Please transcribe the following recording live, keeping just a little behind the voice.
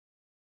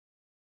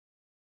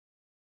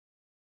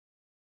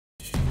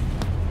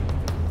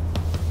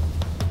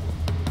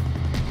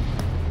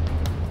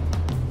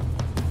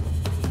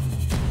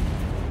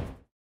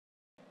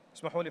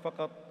اسمحوا لي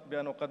فقط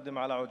بأن أقدم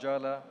على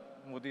عجالة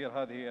مدير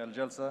هذه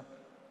الجلسة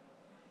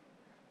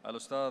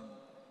الأستاذ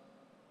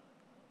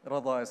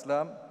رضا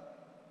إسلام،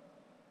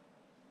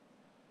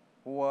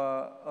 هو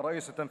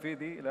رئيس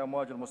التنفيذي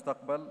لأمواج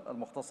المستقبل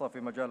المختصة في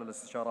مجال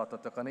الاستشارات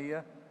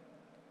التقنية،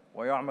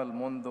 ويعمل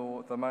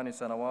منذ 8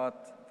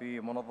 سنوات في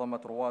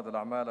منظمة رواد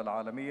الأعمال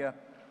العالمية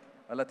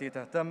التي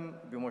تهتم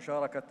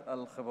بمشاركة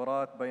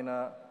الخبرات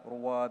بين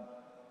رواد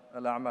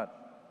الأعمال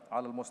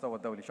على المستوى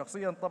الدولي.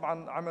 شخصياً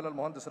طبعاً عمل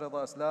المهندس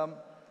رضا إسلام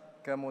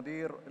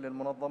كمدير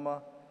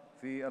للمنظمة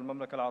في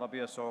المملكة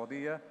العربية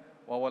السعودية،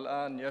 وهو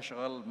الآن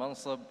يشغل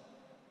منصب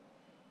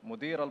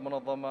مدير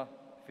المنظمة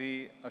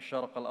في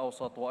الشرق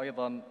الأوسط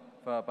وأيضاً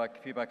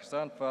في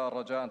باكستان.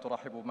 فالرجاء أن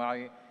ترحبوا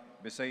معي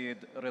بسيد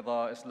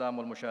رضا إسلام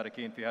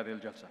والمشاركين في هذه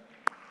الجلسة.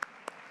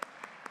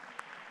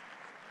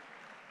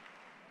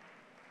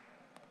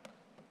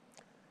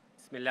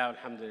 بسم الله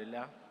والحمد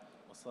لله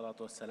والصلاة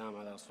والسلام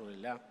على رسول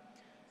الله.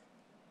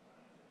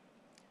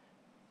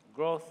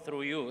 Growth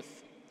through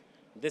youth.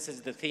 This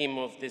is the theme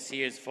of this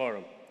year's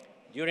forum.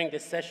 During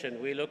this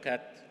session, we look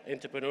at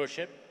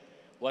entrepreneurship.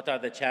 What are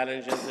the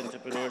challenges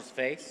entrepreneurs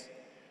face?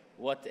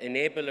 What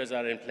enablers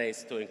are in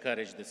place to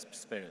encourage this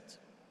spirit?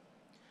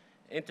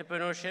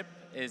 Entrepreneurship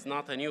is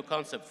not a new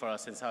concept for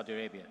us in Saudi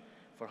Arabia.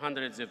 For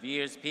hundreds of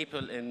years,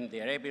 people in the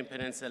Arabian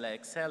Peninsula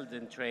excelled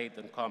in trade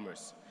and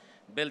commerce,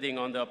 building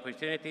on the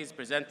opportunities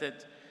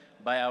presented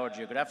by our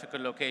geographical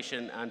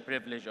location and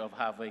privilege of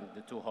having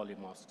the two holy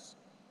mosques.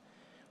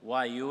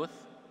 Why youth?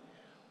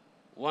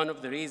 One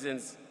of the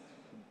reasons,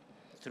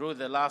 through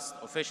the last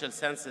official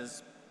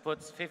census,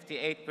 puts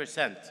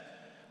 58%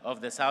 of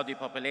the Saudi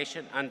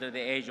population under the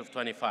age of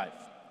 25.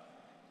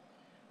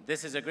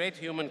 This is a great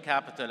human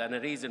capital and a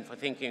reason for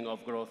thinking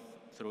of growth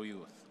through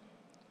youth.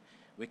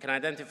 We can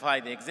identify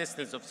the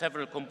existence of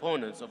several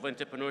components of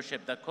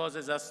entrepreneurship that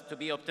causes us to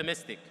be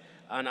optimistic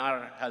and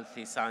are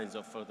healthy signs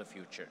for the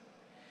future.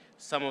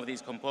 Some of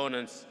these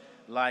components,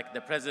 like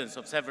the presence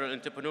of several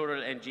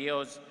entrepreneurial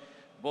NGOs,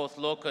 both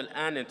local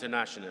and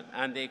international,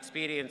 and the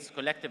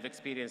collective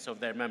experience of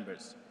their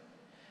members.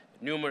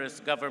 Numerous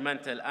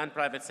governmental and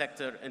private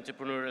sector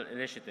entrepreneurial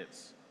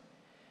initiatives.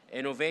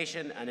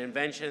 Innovation and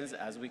inventions,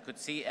 as we could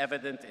see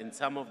evident in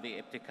some of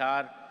the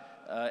Ibtikar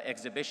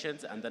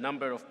exhibitions and the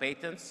number of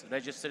patents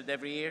registered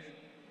every year.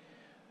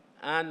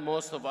 And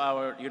most of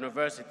our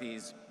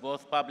universities,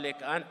 both public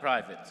and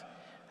private,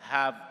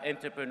 have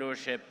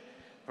entrepreneurship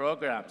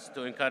programs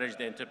to encourage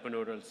the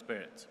entrepreneurial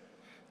spirit.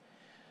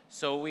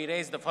 So we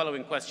raise the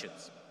following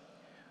questions.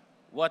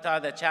 What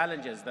are the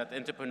challenges that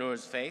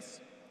entrepreneurs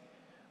face?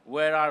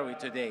 Where are we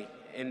today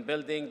in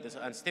building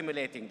and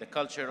stimulating the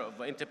culture of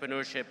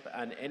entrepreneurship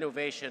and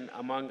innovation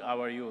among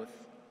our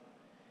youth?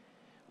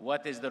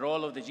 What is the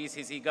role of the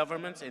GCC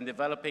governments in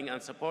developing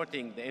and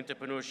supporting the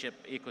entrepreneurship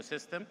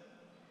ecosystem?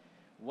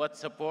 What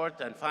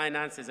support and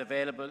finance is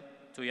available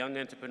to young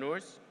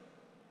entrepreneurs?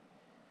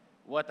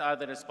 What are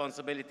the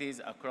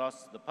responsibilities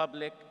across the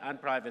public and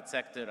private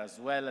sector, as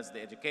well as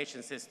the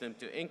education system,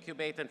 to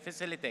incubate and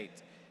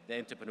facilitate the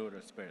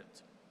entrepreneurial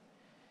spirit?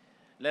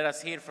 Let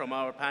us hear from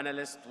our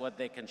panelists what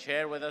they can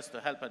share with us to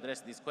help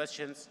address these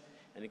questions,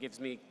 and it gives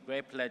me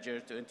great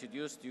pleasure to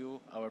introduce to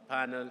you our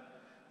panel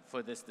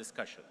for this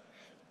discussion.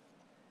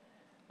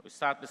 We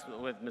start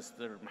with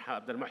Mr.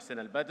 Abdul Muhsin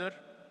Al-Badr.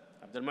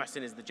 Abdul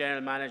Muhsin is the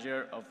General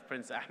Manager of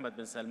Prince Ahmed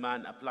bin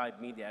Salman Applied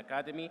Media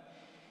Academy.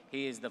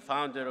 He is the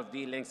founder of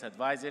D-Links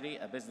Advisory,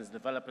 a business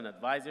development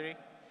advisory.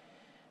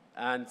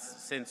 And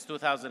since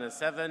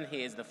 2007,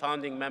 he is the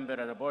founding member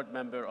and a board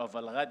member of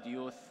Al-Ghad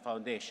Youth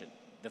Foundation,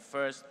 the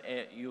first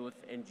youth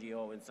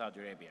NGO in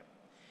Saudi Arabia.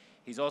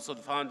 He's also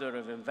the founder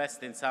of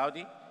Invest in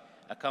Saudi,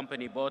 a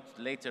company bought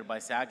later by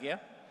Sagia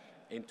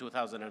in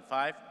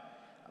 2005.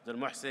 Abdul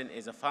Muhsin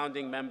is a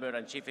founding member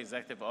and chief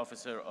executive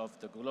officer of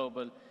the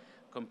Global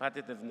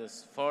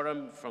Competitiveness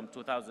Forum from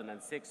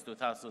 2006 to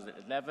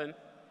 2011.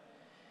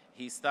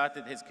 He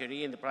started his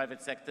career in the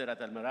private sector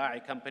at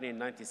Al-Mara'i company in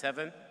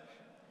 1997.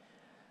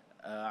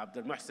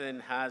 Abdul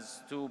Muhsin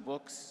has 2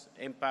 books,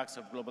 Impacts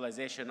of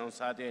Globalization on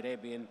Saudi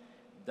Arabian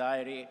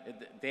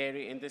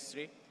Dairy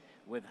Industry,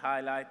 with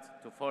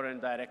highlight to foreign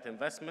direct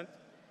investment,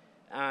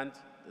 and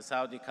the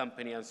Saudi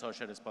Company and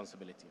Social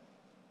Responsibility.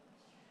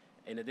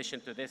 In addition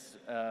to this,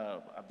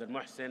 Abdul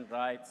Muhsin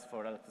writes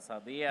for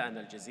Al-Iqtisadi and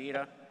Al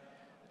Jazeera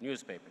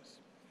newspapers.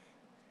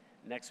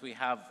 Next, we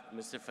have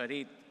Mr.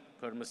 Farid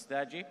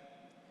Kurmustaji.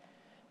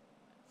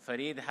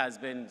 Farid has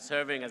been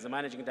serving as the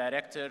managing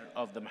director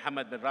of the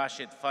Mohammed bin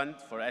Rashid Fund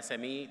for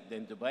SME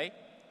in Dubai,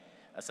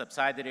 a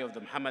subsidiary of the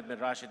Mohammed bin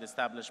Rashid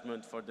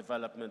Establishment for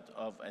Development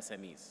of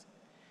SMEs,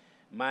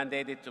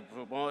 mandated to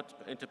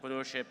promote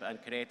entrepreneurship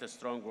and create a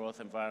strong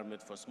growth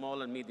environment for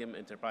small and medium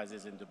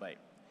enterprises in Dubai.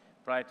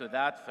 Prior to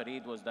that,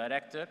 Farid was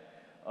director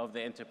of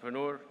the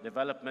Entrepreneur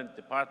Development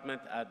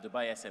Department at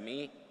Dubai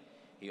SME.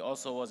 He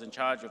also was in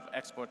charge of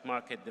export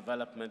market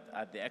development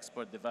at the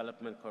Export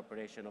Development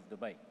Corporation of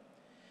Dubai,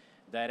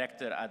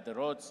 director at the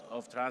Roads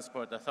of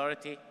Transport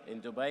Authority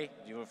in Dubai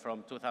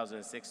from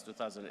 2006 to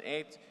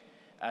 2008,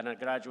 and a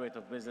graduate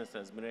of business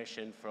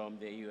administration from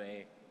the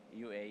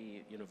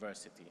UAE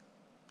University.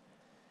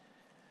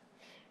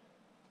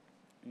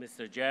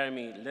 Mr.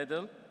 Jeremy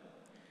Liddell.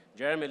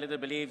 Jeremy Liddell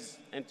believes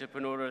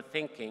entrepreneurial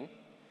thinking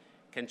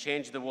can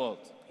change the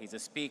world. He's a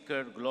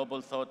speaker,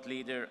 global thought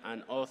leader,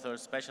 and author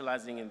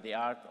specializing in the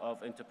art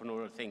of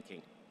entrepreneurial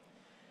thinking.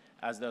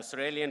 As the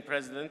Australian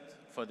president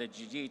for the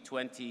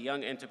G20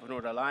 Young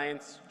Entrepreneur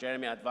Alliance,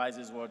 Jeremy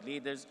advises world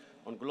leaders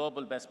on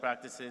global best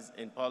practices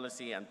in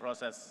policy and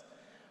process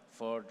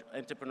for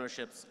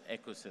entrepreneurship's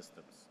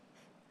ecosystems,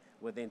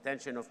 with the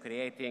intention of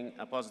creating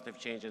a positive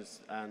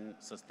changes and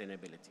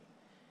sustainability.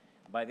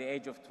 By the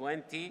age of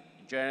 20,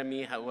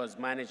 Jeremy was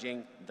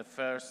managing the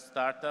first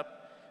startup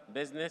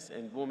business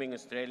in booming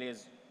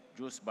Australia's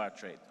juice bar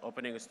trade,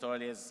 opening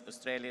Australia's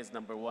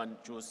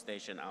 #1 juice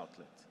station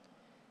outlet.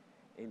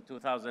 In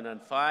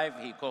 2005,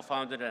 he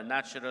co-founded a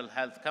natural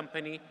health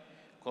company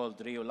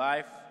called Rio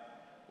Life,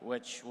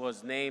 which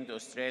was named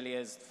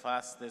Australia's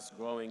fastest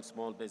growing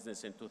small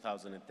business in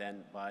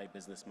 2010 by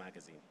Business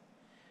Magazine.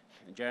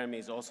 Jeremy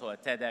is also a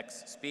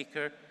TEDx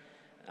speaker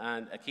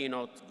and a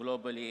keynote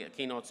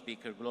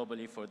speaker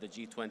globally for the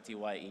G20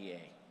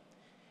 YEA.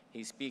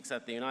 He speaks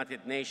at the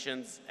United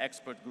Nations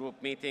expert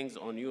group meetings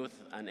on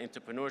youth and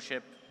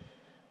entrepreneurship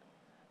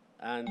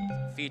and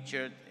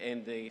featured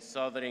in the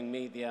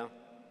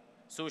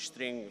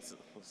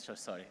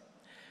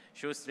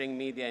Shoestring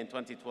Media in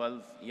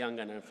 2012 Young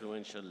and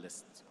Influential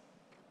list.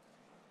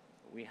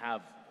 We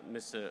have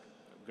Mr.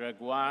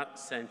 Gregoire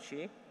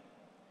Senchi.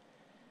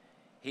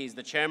 He is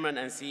the chairman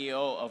and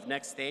CEO of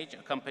Next Stage,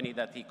 a company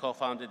that he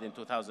co-founded in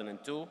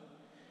 2002,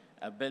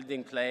 a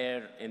building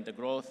player in the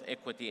growth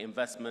equity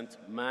investment,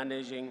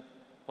 managing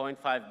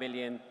 0.5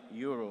 billion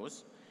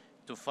euros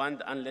to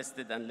fund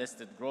unlisted and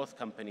listed growth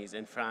companies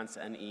in France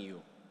and EU.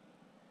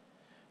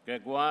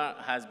 Gregoire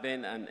has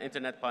been an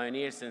internet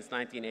pioneer since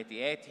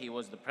 1988. He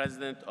was the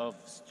president of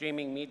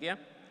Streaming Media,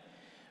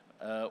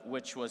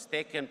 which was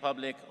taken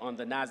public on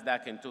the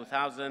NASDAQ in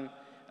 2000,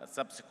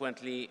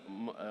 subsequently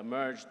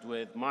merged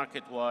with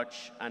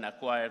MarketWatch and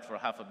acquired for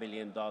 $500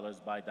 million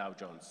by Dow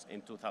Jones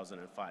in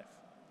 2005.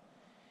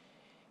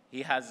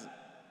 He has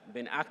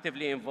been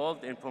actively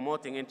involved in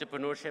promoting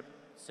entrepreneurship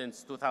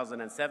since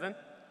 2007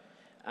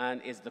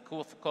 and is the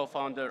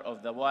co-founder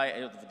of the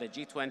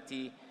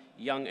G20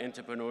 Young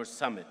Entrepreneurs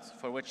Summit,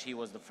 for which he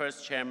was the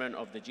first chairman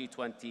of the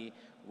G20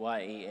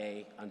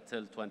 YEA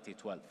until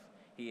 2012.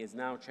 He is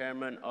now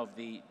chairman of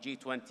the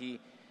G20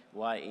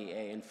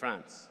 YEA in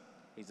France.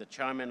 He's a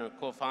chairman and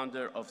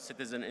co-founder of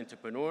Citizen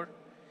Entrepreneur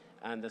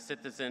and the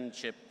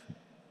Citizenship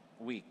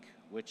Week,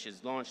 which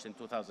is launched in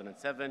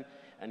 2007,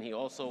 and he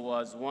also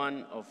was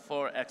one of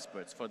 4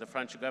 experts for the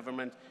French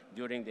government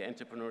during the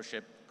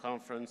Entrepreneurship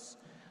Conference,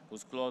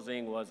 whose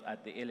closing was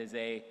at the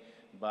Élysée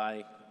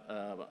by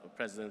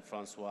President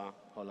François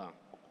Hollande.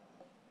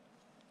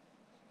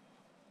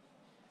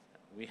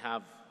 We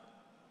have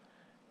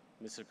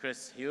Mr.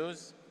 Chris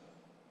Hughes.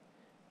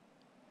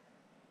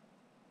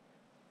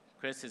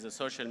 Chris is a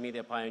social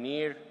media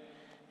pioneer.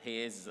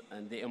 He is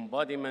the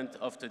embodiment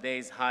of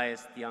today's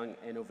highest young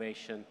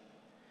innovation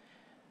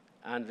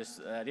and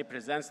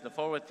represents the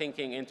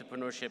forward-thinking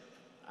entrepreneurship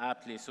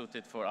aptly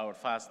suited for our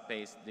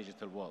fast-paced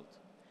digital world.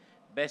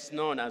 Best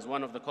known as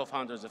one of the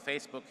co-founders of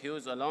Facebook,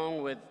 Hughes,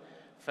 along with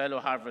fellow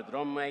Harvard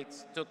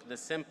roommates, took the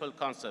simple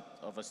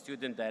concept of a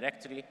student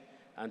directory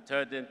and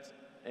turned it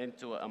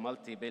into a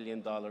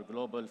multi-billion-dollar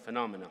global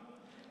phenomenon,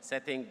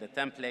 setting the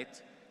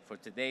template for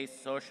today's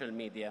social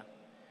media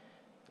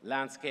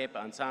landscape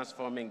and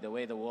transforming the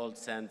way the world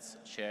sends,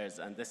 shares,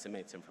 and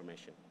disseminates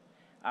information.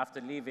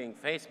 After leaving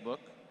Facebook,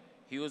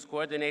 Hughes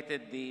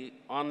coordinated the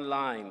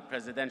online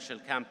presidential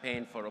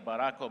campaign for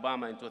Barack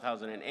Obama in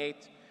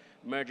 2008,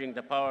 merging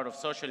the power of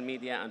social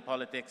media and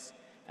politics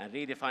and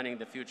redefining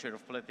the future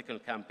of political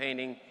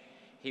campaigning.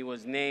 He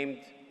was named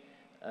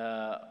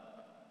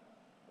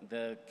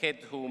the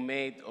kid who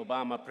made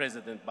Obama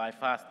president by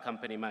Fast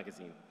Company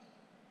magazine.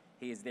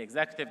 He is the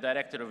executive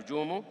director of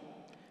Jumu,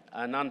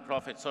 a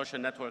nonprofit social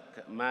network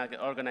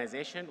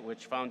organization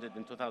which founded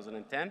in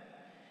 2010.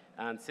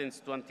 And since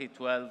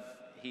 2012,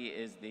 he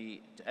is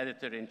the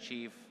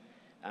editor-in-chief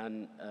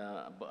and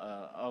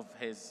of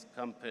his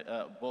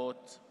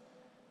both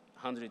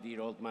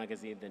 100-year-old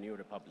magazine, The New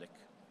Republic.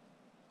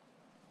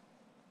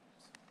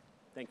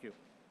 Thank you.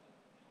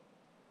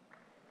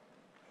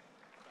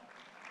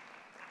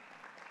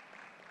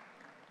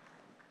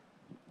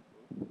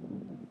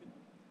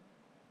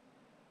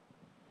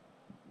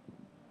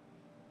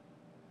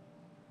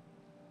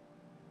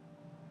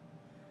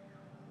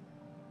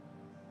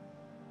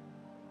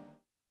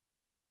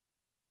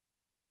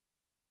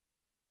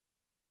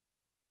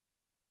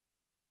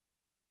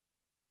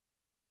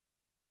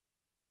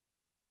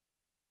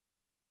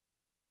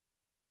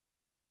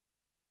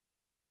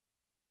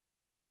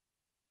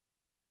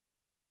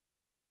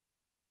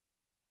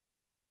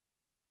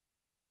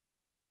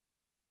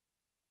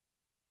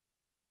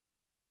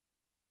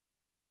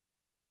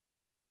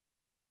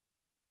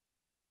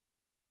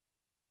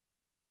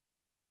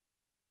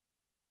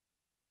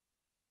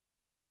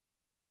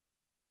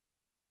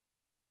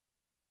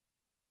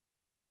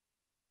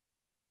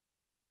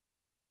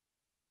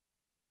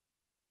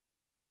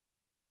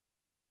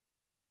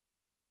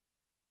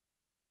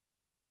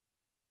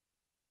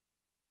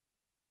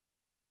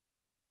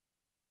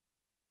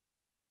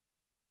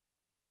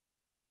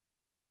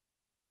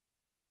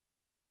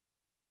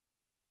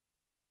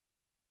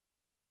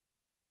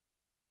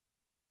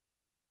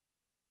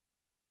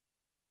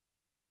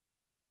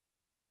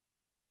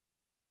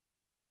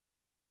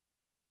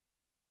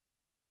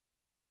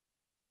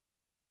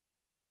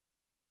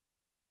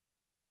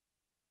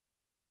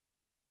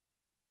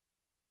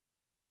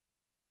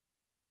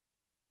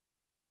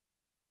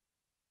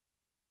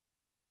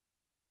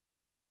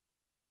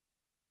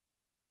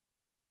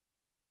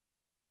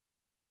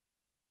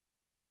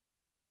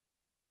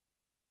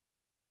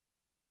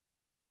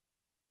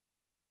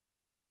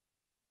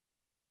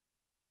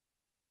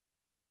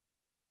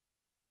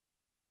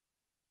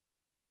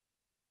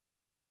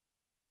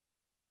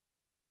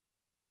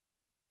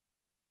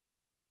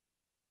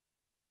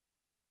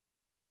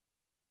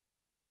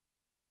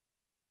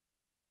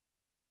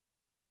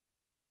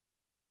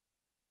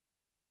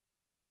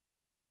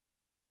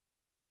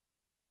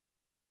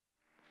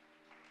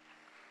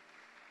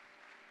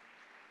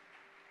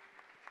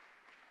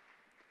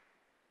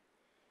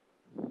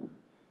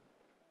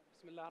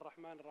 الله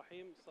الرحمن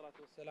الرحيم، الصلاة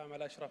والسلام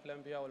على أشرف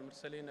الأنبياء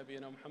والمرسلين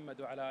نبينا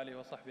محمد وعلى آله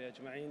وصحبه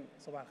أجمعين.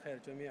 صباح الخير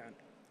جميعا.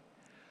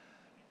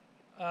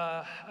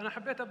 أنا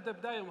حبيت أبدأ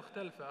بداية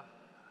مختلفة.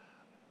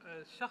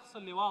 الشخص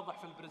اللي واضح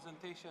في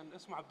البرزنتيشن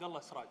اسمه عبد الله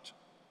سراج.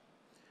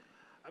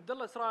 عبد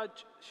الله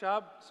سراج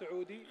شاب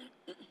سعودي،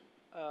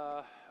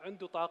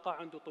 عنده طاقة،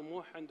 عنده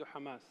طموح، عنده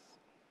حماس.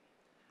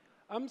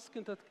 أمس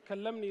كنت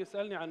تكلمني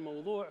يسألني عن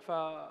موضوع،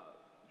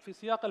 ففي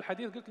سياق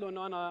الحديث قلت له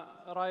أنه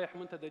أنا رايح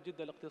منتدى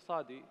جدة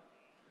الاقتصادي،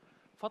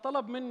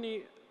 فطلب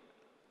مني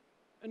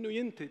أنه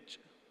ينتج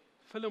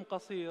فيلم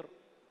قصير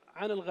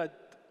عن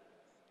الغد.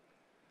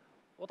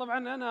 وطبعاً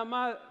أنا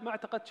ما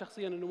اعتقدت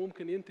شخصياً أنه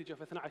ممكن ينتجه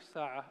في 12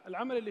 ساعة.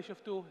 العمل اللي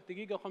شفتوه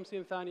دقيقة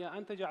و50 ثانية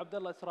أنتج عبد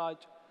الله سراج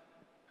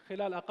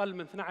خلال أقل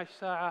من 12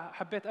 ساعة.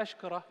 حبيت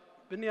أشكره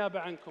بالنيابة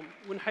عنكم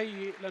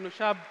ونحيي، لأنه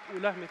شاب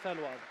وله مثال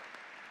واضح.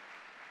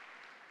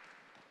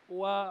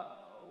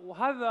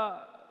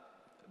 وهذا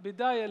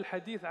بداية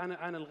الحديث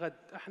عن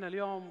الغد. احنا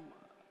اليوم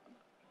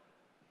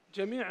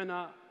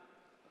جميعنا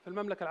في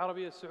المملكة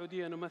العربية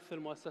السعودية نمثل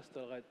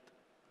مؤسسة الغد.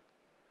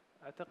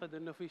 أعتقد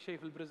أنه في شيء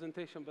في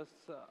البرزنتيشن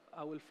بس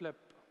أو الفليب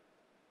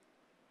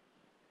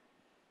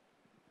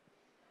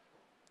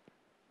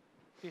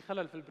في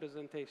خلل في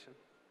البرزنتيشن.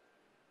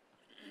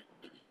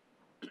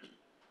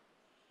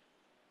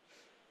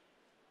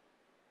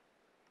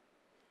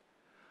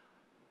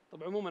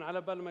 طب عموما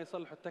على بال ما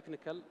يصلحوا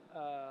التكنيكال،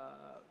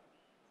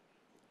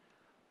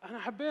 احنا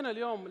حبينا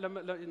اليوم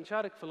لما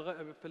نشارك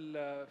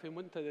في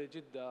منتدى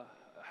جدة،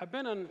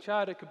 حبينا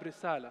نشارك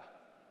برسالة.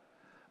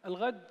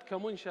 الغد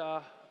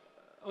كمنشأة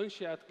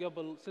أنشئت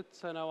قبل 6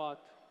 سنوات،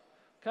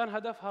 كان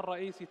هدفها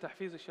الرئيسي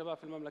تحفيز الشباب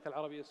في المملكة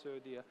العربية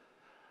السعودية.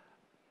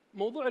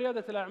 موضوع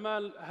ريادة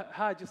الأعمال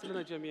هاجس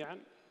لنا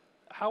جميعاً.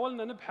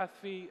 حاولنا نبحث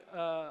في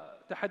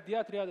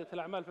تحديات ريادة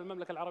الأعمال في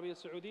المملكة العربية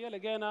السعودية،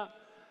 لقينا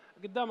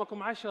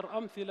قدامكم 10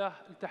 أمثلة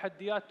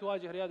لتحديات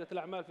تواجه ريادة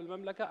الأعمال في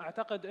المملكة.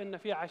 أعتقد أن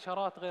في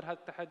عشرات غير هذه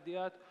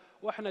التحديات،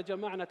 وإحنا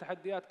جمعنا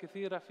تحديات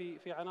كثيرة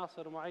في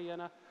عناصر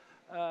معينة.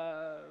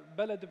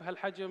 بلد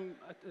بهالحجم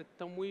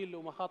التمويل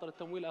ومخاطر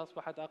التمويل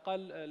أصبحت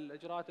أقل،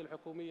 الإجراءات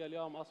الحكومية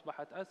اليوم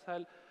أصبحت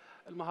أسهل،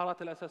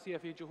 المهارات الأساسية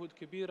في جهود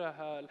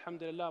كبيرة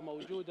الحمد لله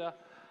موجودة،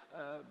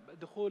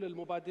 دخول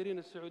المبادرين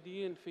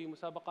السعوديين في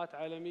مسابقات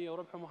عالمية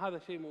وربحهم، وهذا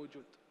شيء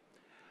موجود.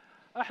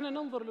 احنا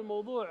ننظر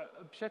للموضوع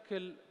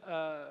بشكل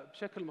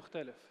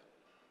مختلف.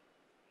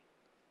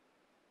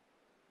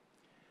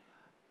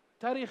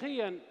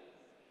 تاريخياً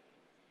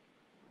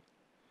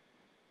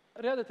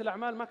ريادة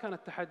الأعمال ما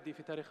كانت تحدي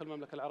في تاريخ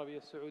المملكة العربية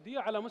السعودية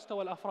على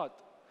مستوى الأفراد،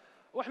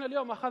 وإحنا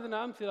اليوم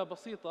أخذنا أمثلة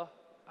بسيطة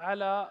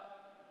على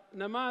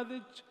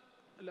نماذج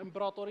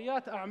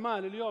الإمبراطوريات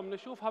أعمال اليوم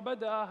نشوفها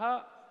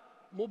بدأها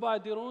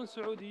مبادرون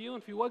سعوديون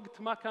في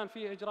وقت ما كان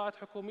فيه إجراءات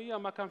حكومية،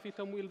 ما كان فيه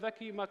تمويل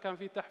ذكي، ما كان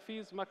فيه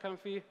تحفيز، ما كان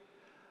فيه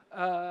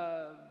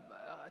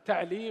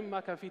تعليم، ما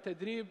كان فيه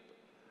تدريب.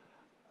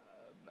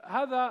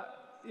 هذا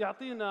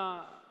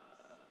يعطينا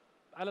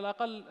على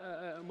الأقل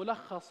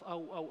ملخص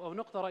أو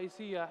نقطة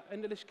رئيسية،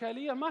 أن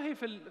الإشكالية ما هي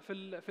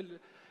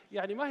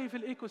يعني ما هي في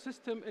الإيكو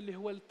سيستم اللي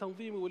هو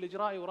التنظيمي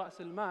والإجرائي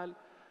ورأس المال.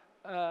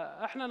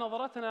 احنا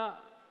نظرتنا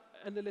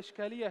أن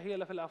الإشكالية هي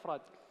اللي في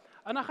الأفراد.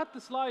 أنا أخذت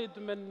سلايد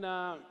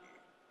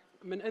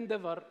من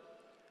انديفر،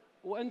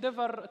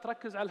 وانديفر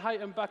تركز على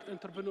الهاي امباكت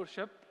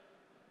انتربرينورشيب،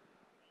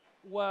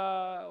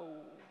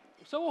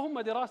 وسووا هم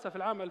دراسة في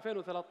العام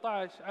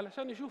 2013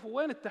 علشان يشوفوا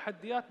وين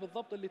التحديات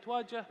بالضبط اللي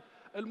تواجه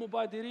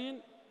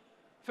المبادرين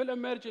في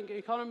الاميرجنج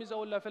ايكونوميز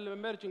او في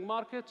الاميرجنج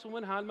ماركتس،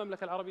 ومنها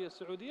المملكة العربية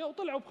السعودية،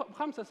 وطلعوا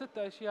ب5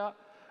 6 أشياء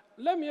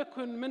لم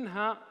يكن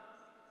منها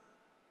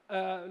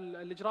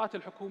الإجراءات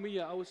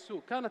الحكومية أو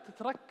السوق، كانت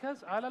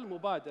تتركز على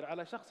المبادر،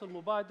 على شخص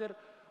المبادر،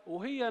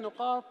 وهي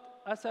نقاط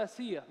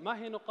أساسية، ما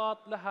هي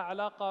نقاط لها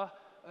علاقة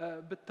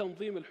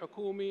بالتنظيم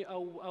الحكومي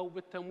أو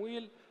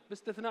بالتمويل،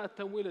 باستثناء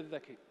التمويل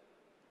الذكي.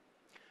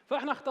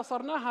 فإحنا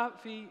اختصرناها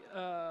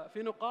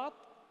في نقاط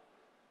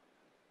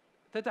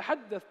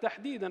تتحدث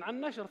تحديداً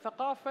عن نشر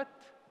ثقافة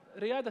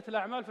ريادة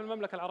الأعمال في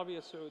المملكة العربية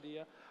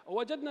السعودية،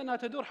 ووجدنا أنها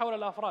تدور حول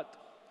الأفراد.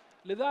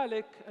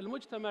 لذلك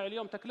المجتمع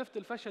اليوم تكلفة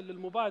الفشل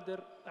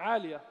للمبادر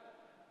عالية.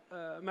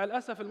 مع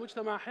الأسف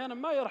المجتمع أحياناً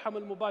ما يرحم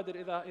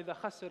المبادر إذا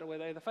خسر،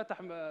 وإذا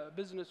فتح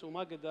بزنس وما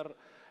قدر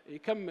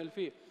يكمل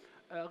فيه.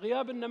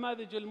 غياب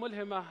النماذج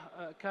الملهمة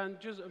كان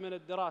جزء من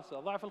الدراسة،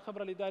 ضعف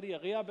الخبرة الإدارية،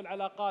 غياب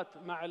العلاقات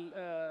مع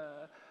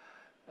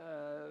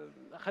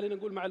خلينا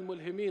نقول مع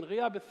الملهمين،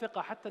 غياب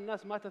الثقة، حتى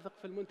الناس ما تثق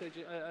في المنتج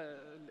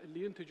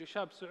اللي ينتجه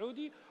شاب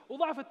سعودي،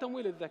 وضعف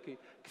التمويل الذكي.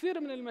 كثير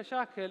من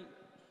المشاكل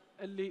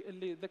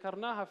اللي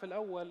ذكرناها في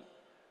الأول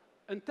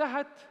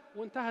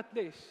انتهت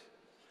ليش؟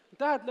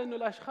 انتهت لأنه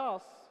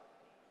الأشخاص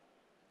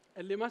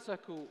اللي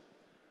مسكوا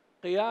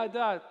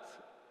قيادات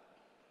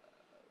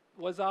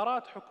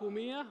وزارات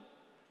حكومية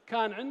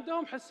كان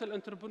عندهم حس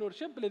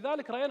الانتربرنورشيب،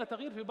 لذلك رأينا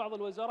تغيير في بعض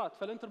الوزارات.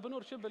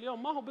 فالانتربرنورشيب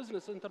اليوم ما هو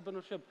بزنس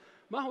انتربرنورشيب،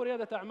 ما هو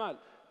ريادة أعمال،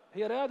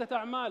 هي ريادة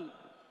أعمال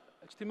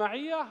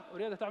اجتماعية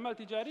وريادة أعمال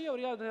تجارية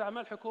وريادة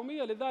أعمال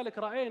حكومية. لذلك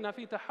رأينا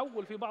في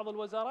تحول في بعض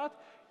الوزارات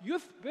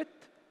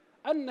يثبت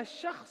أن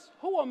الشخص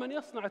هو من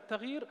يصنع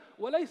التغيير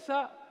وليس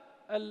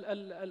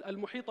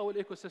المحيط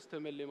والإيكو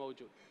سيستم اللي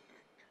موجود.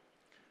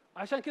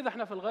 عشان كذا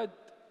احنا في الغد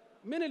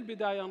من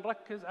البداية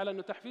نركز على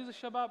أنه تحفيز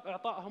الشباب،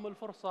 إعطائهم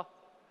الفرصة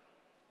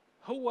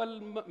هو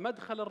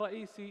المدخل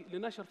الرئيسي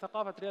لنشر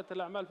ثقافة ريادة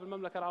الأعمال في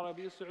المملكة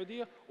العربية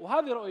السعودية.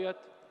 وهذه رؤية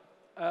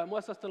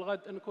مؤسسة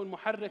الغد، أن نكون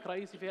محرك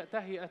رئيسي في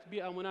تهيئة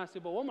بيئة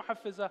مناسبة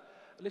ومحفزة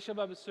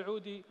للشباب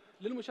السعودي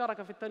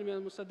للمشاركة في التنمية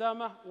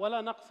المستدامة.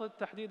 ولا نقصد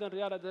تحديدا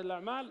ريادة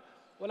الأعمال،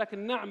 ولكن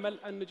نعمل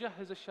أن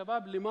نجهز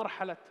الشباب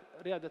لمرحلة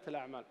ريادة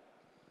الأعمال.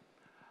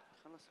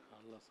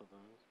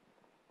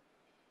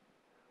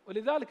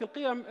 ولذلك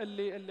القيم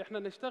اللي احنا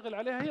نشتغل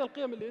عليها هي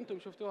القيم اللي انتم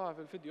شفتوها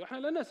في الفيديو. احنا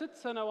لنا 6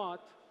 سنوات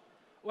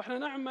واحنا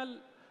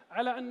نعمل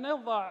على ان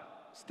نضع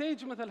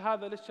ستيج مثل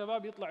هذا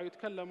للشباب يطلعوا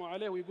يتكلموا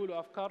عليه ويقولوا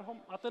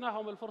افكارهم.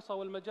 اعطيناهم الفرصه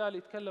والمجال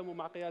يتكلموا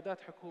مع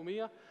قيادات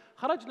حكوميه،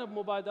 خرجنا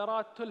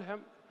بمبادرات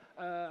تلهم.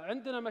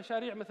 عندنا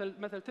مشاريع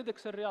مثل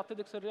تيدكس الرياض.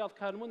 تيدكس الرياض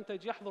كان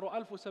منتج يحضره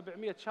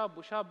 1700 شاب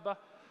وشابه،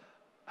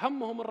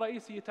 همهم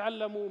الرئيسي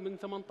يتعلموا من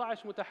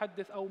 18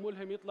 متحدث او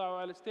ملهم يطلعوا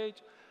على الستيج.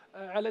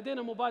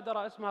 لدينا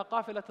مبادرة اسمها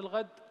قافلة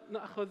الغد،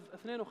 نأخذ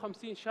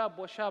 52 شاب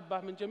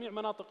وشابة من جميع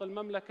مناطق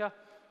المملكة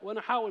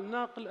ونحاول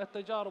نقل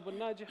التجارب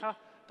الناجحة.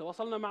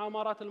 تواصلنا مع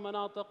أمارات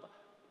المناطق،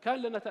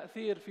 كان لنا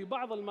تأثير في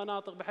بعض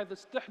المناطق بحيث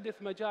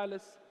استحدث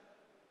مجالس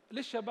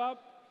للشباب،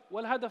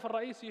 والهدف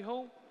الرئيسي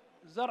هو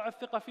زرع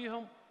الثقة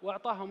فيهم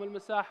وإعطاهم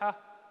المساحة.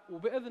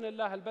 وبإذن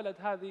الله البلد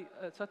هذه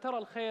سترى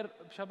الخير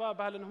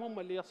بشبابها لأنهم هم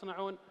اللي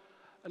يصنعون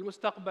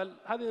المستقبل.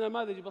 هذه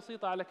نماذج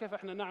بسيطة على كيف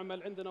احنا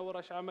نعمل. عندنا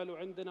ورش عمل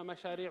وعندنا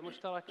مشاريع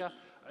مشتركة،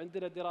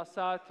 عندنا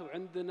دراسات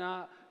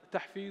وعندنا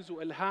تحفيز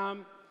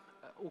وإلهام،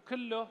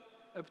 وكله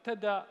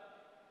ابتدأ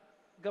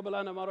قبل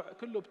أنا ما أروح،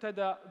 كله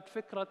ابتدأ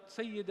بفكرة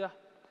سيدة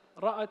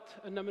رأت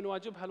أن من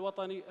واجبها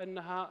الوطني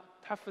أنها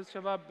تحفز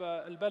شباب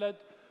البلد.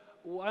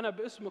 وأنا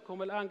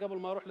باسمكم الآن قبل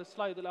ما أروح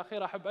للسلايد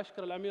الأخيرة أحب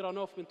أشكر الأميرة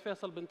نوف بنت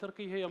فيصل بن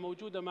تركي، هي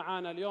موجودة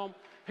معانا اليوم،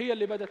 هي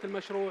اللي بدأت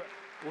المشروع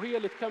وهي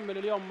اللي تكمل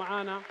اليوم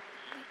معانا.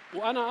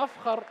 وأنا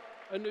أفخر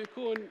أنه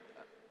يكون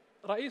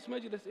رئيس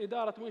مجلس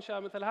إدارة منشأة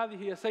مثل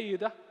هذه هي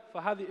سيدة،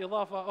 فهذه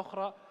إضافة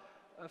أخرى.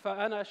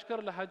 فأنا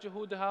أشكر لها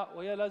جهودها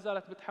وهي لا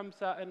زالت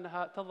متحمسة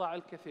أنها تضع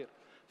الكثير.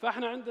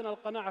 فإحنا عندنا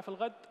القناعة في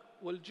الغد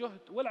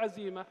والجهد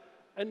والعزيمة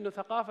أن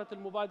ثقافة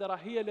المبادرة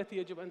هي التي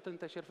يجب أن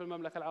تنتشر في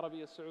المملكة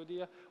العربية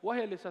السعودية،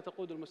 وهي اللي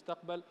ستقود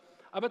المستقبل.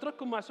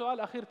 أترككم مع سؤال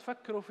أخير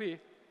تفكروا فيه،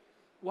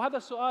 وهذا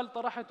السؤال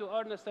طرحته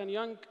أرنست أند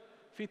يونغ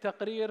في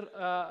تقرير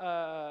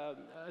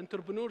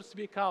Entrepreneurship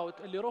Speak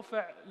Out اللي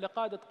رفع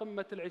لقادة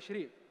قمة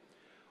ال20.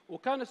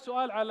 وكان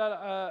السؤال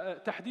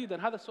على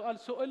تحديدا، هذا السؤال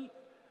سئل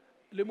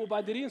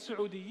لمبادرين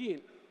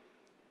سعوديين،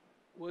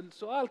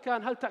 والسؤال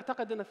كان: هل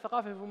تعتقد أن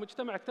الثقافة في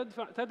مجتمعك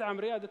تدعم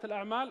ريادة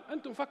الأعمال؟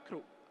 أنتم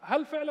فكروا،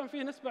 هل فعلا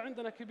فيه نسبة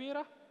عندنا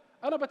كبيرة؟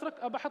 أنا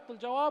بحط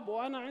الجواب،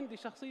 وأنا عندي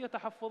شخصية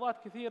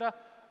تحفظات كثيرة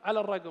على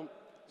الرقم.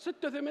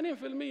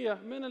 86%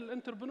 من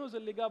الانتربرنوز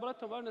اللي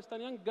قابلتهم أرنست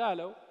أند يونغ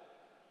قالوا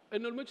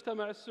إنه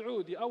المجتمع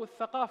السعودي أو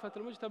الثقافة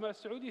المجتمع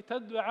السعودي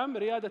تدعم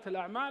ريادة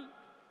الأعمال.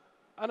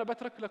 أنا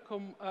بترك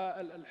لكم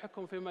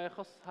الحكم فيما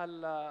يخص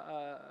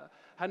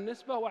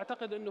هالنسبة.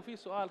 وأعتقد إنه في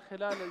سؤال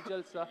خلال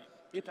الجلسة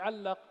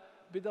يتعلق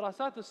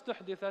بدراسات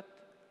استحدثت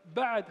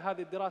بعد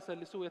هذه الدراسة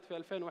اللي سويت في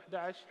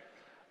 2011.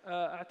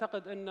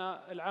 أعتقد أن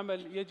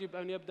العمل يجب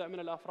أن يبدأ من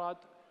الأفراد،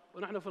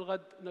 ونحن في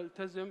الغد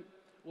نلتزم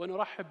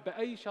ونرحب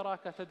بأي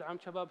شراكة تدعم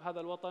شباب هذا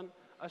الوطن.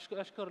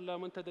 أشكر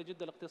لمنتدى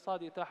جدة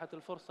الاقتصادي إتاحة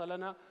الفرصة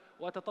لنا،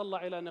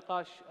 وأتطلع إلى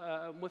نقاش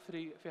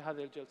مثري في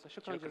هذه الجلسة.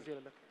 شكرا جزيلا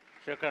لك.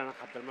 شكرا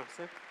أخ عبد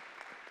المحسن.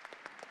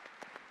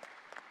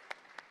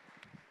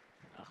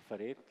 أخ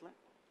فريد.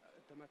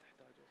 أنت ما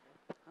تحتاجه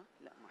صح؟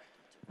 لا ما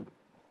أحتاج.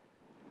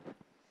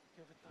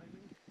 كيف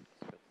التايمينج؟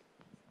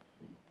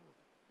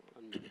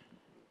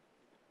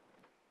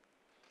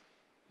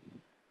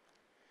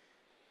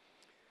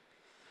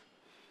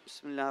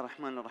 بسم الله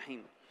الرحمن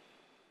الرحيم.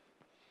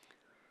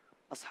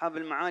 أصحاب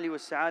المعالي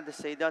والسعادة،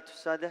 السيدات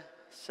والسادة،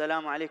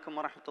 السلام عليكم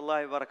ورحمة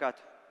الله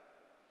وبركاته.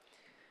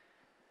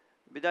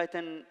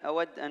 بداية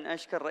أود أن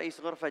أشكر رئيس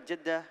غرفة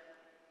جدة،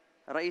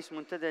 رئيس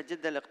منتدى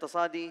جدة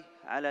الاقتصادي،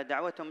 على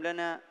دعوتهم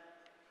لنا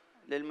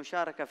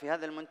للمشاركة في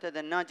هذا المنتدى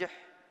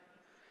الناجح.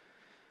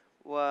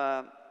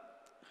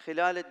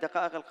 وخلال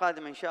الدقائق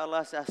القادمة إن شاء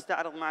الله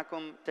سأستعرض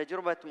معكم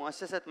تجربة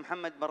مؤسسة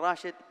محمد بن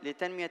راشد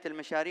لتنمية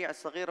المشاريع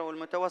الصغيرة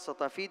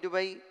والمتوسطة في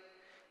دبي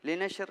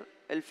لنشر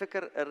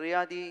الفكر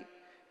الريادي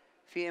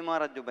في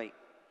إمارة دبي.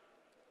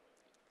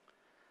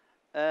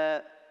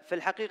 في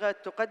الحقيقة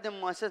تقدم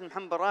مؤسسة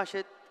محمد بن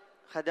راشد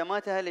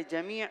خدماتها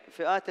لجميع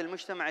فئات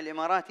المجتمع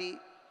الإماراتي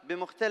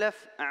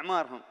بمختلف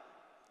أعمارهم.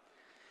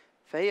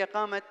 فهي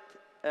قامت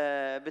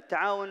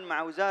بالتعاون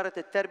مع وزارة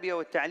التربية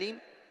والتعليم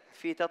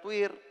في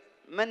تطوير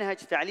منهج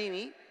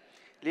تعليمي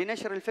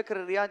لنشر الفكر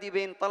الريادي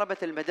بين طلبة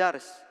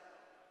المدارس.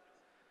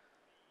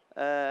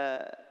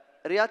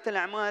 ريادة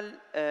الأعمال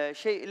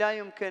شيء لا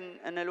يمكن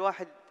أن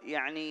الواحد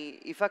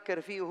يعني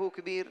يفكر فيه وهو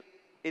كبير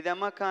إذا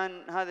ما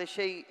كان هذا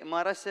الشيء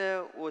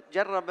مارسه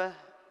وتجربه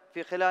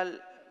في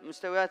خلال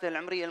مستوياته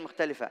العمرية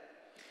المختلفة.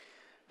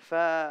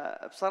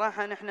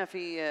 فبصراحة نحن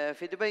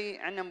في دبي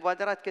عندنا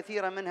مبادرات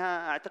كثيرة،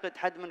 منها أعتقد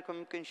حد منكم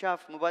يمكن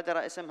شاف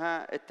مبادرة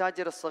اسمها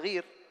التاجر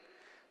الصغير.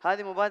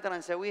 هذه مبادرة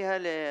نسويها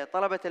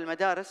لطلبة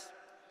المدارس،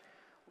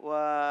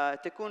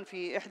 وتكون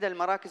في إحدى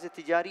المراكز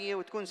التجارية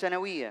وتكون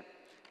سنوية.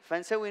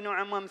 فنسوي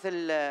نوعا ما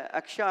مثل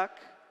أكشاك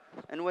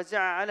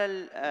نوزعها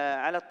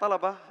على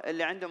الطلبة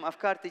اللي عندهم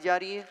أفكار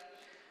تجارية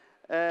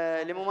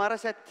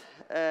لممارسة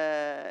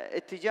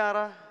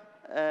التجارة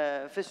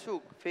في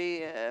السوق،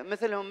 في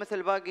مثلهم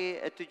مثل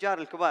باقي التجار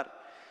الكبار.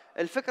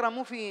 الفكرة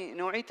مو في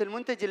نوعية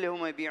المنتج اللي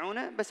هم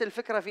يبيعونه، بس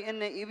الفكرة في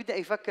أنه يبدأ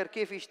يفكر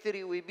كيف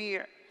يشتري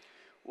ويبيع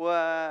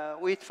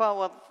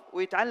ويتفاوض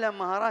ويتعلم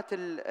مهارات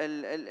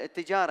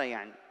التجارة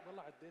يعني.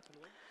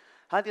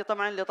 هذه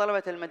طبعا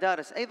لطلبة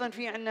المدارس. أيضا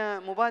في عندنا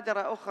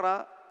مبادرة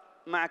أخرى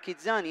مع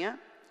كيدزانيا.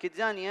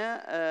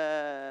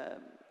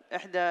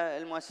 إحدى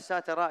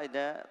المؤسسات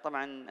الرائدة،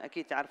 طبعا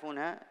أكيد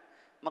تعرفونها،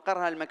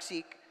 مقرها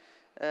المكسيك،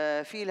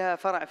 في لها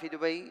فرع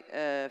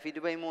في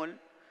دبي مول.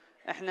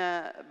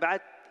 احنا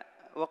بعد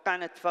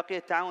وقعنا اتفاقية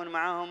تعاون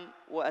معهم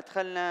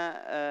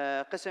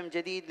وأدخلنا قسم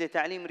جديد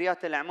لتعليم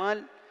ريادة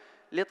الأعمال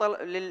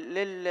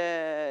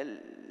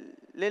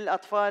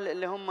للأطفال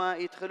اللي هم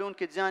يدخلون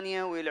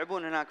كيدزانيا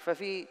ويلعبون هناك.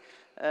 ففي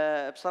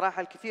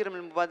بصراحة الكثير من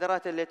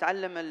المبادرات اللي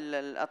تعلم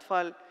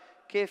الأطفال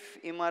كيف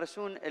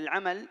يمارسون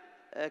العمل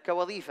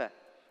كوظيفة.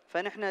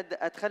 فنحن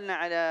أدخلنا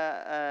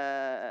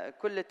على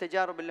كل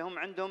التجارب اللي هم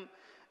عندهم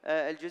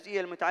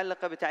الجزئية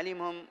المتعلقة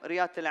بتعليمهم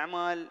ريادة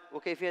الأعمال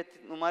وكيفية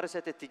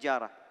ممارسة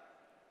التجارة.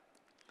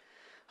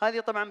 هذه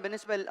طبعا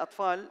بالنسبة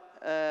للأطفال.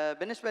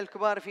 بالنسبة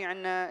للكبار في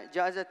عندنا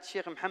جائزة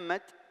الشيخ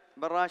محمد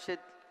بن راشد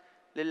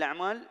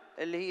للأعمال،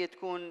 اللي هي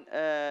تكون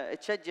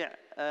تشجع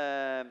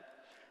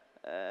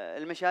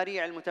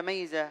المشاريع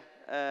المتميزة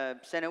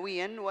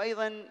سنويا،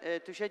 وأيضا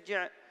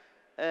تشجع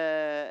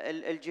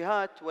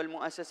الجهات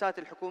والمؤسسات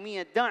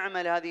الحكومية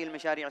الداعمة لهذه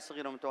المشاريع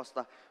الصغيرة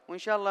والمتوسطة. وإن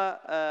شاء الله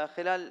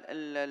خلال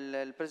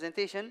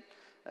البرزنتيشن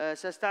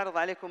سأستعرض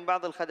عليكم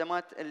بعض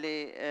الخدمات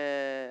اللي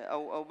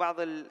أو بعض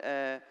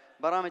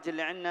البرامج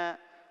اللي عندنا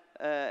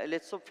اللي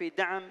تصب في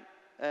دعم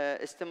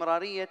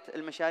استمرارية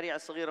المشاريع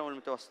الصغيرة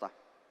والمتوسطة.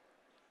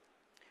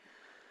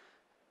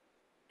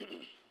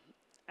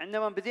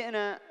 عندما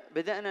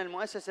بدأنا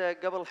المؤسسة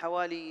قبل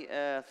حوالي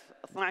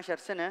 12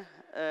 سنة،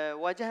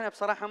 واجهنا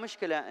بصراحة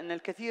مشكلة أن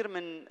الكثير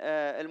من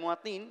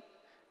المواطنين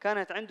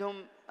كانت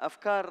عندهم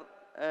أفكار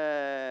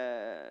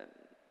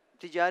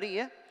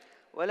تجارية،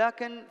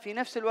 ولكن في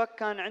نفس الوقت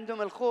كان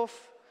عندهم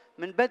الخوف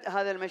من بدء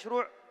هذا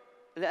المشروع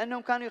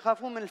لأنهم كانوا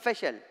يخافون من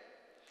الفشل.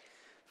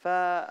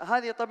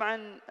 فهذه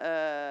طبعا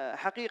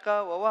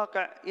حقيقة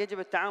وواقع يجب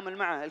التعامل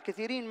معه.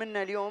 الكثيرين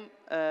منا اليوم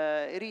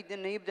يريد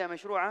أنه يبدأ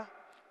مشروعه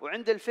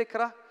وعنده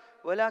الفكرة،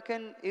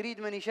 ولكن يريد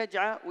من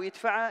يشجعه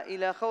ويدفعه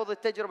إلى خوض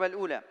التجربة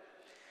الأولى.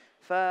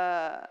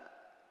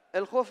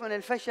 فالخوف من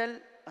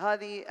الفشل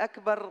هذه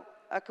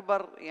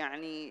أكبر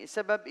يعني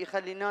سبب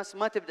يخلي الناس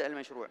ما تبدأ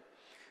المشروع.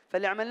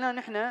 فاللي عملناه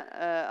نحن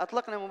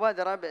أطلقنا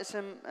مبادرة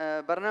باسم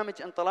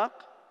برنامج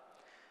انطلاق،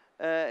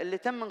 اللي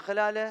تم من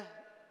خلاله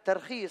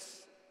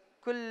ترخيص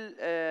كل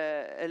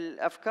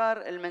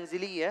الأفكار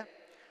المنزلية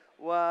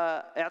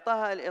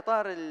وإعطاها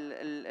الإطار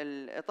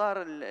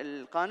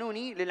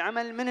القانوني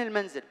للعمل من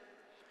المنزل.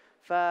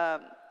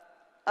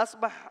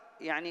 فأصبح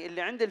يعني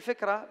اللي عنده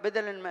الفكرة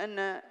بدلاً ما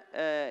أنه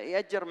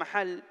يأجر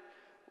محل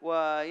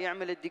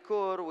ويعمل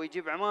الديكور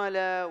ويجيب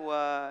عمالة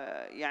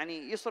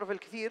ويعني يصرف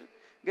الكثير،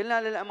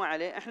 قلنا له لا ما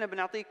عليه، احنا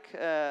بنعطيك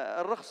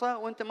الرخصة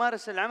وانت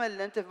مارس العمل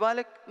اللي انت في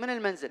بالك من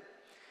المنزل.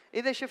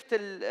 إذا شفت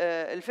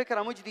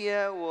الفكرة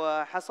مجدية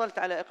وحصلت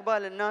على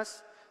إقبال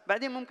الناس،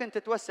 بعدين ممكن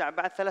تتوسع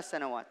بعد 3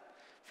 سنوات.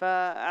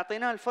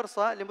 فأعطيناه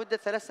الفرصة لمدة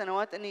 3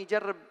 سنوات أن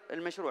يجرب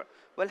المشروع،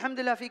 والحمد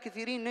لله في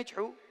كثيرين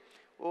نجحوا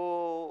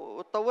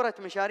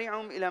وتطورت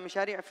مشاريعهم إلى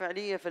مشاريع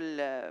فعلية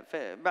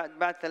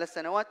بعد 3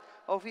 سنوات،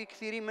 أو في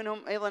كثيرين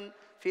منهم أيضا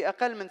في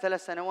أقل من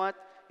 3 سنوات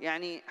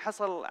يعني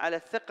حصل على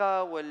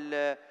الثقة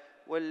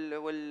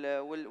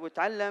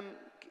وتعلم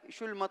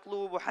شو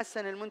المطلوب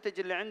وحسن المنتج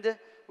اللي عنده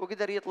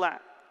وقدر يطلع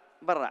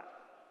برا.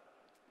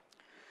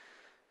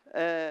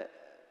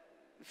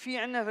 في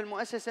عندنا في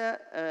المؤسسة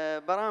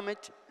برامج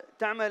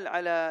تعمل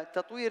على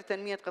تطوير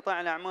تنمية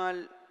قطاع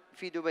الأعمال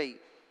في دبي.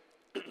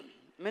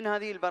 من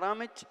هذه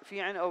البرامج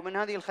أو من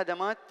هذه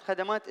الخدمات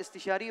خدمات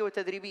استشارية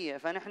وتدريبية.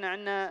 فنحن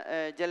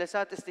عندنا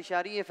جلسات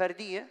استشارية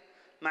فردية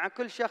مع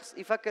كل شخص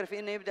يفكر في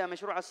إنه يبدأ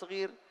مشروعه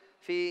الصغير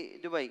في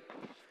دبي.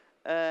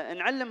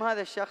 نعلم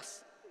هذا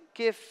الشخص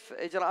كيف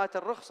إجراءات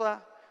الرخصة،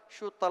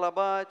 شو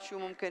الطلبات، شو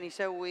ممكن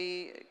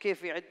يسوي،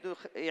 كيف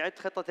يعد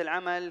خطة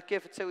العمل،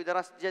 كيف تسوي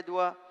دراسة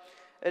جدوى،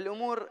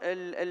 الأمور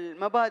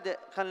المبادئ،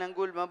 خلينا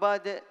نقول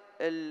مبادئ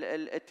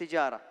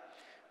التجارة.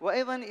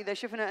 وأيضا إذا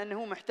شفنا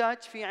أنه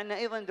محتاج، في عندنا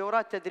أيضا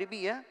دورات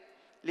تدريبية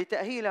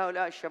لتأهيل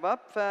هؤلاء الشباب،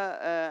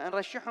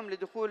 فنرشحهم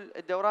لدخول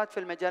الدورات في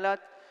المجالات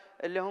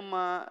اللي هم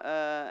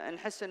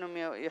نحس أنهم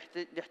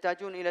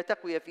يحتاجون إلى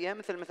تقوية فيها،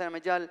 مثلا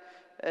مجال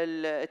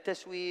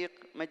التسويق،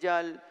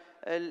 مجال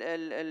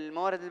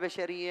الموارد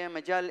البشرية،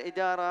 مجال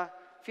الإدارة.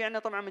 في عندنا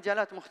طبعا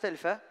مجالات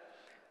مختلفة.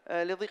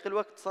 لضيق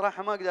الوقت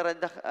صراحة ما أقدر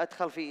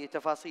أدخل في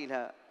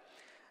تفاصيلها.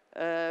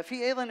 في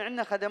أيضا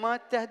عندنا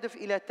خدمات تهدف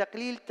إلى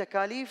تقليل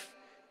تكاليف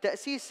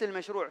تأسيس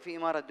المشروع في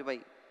إمارة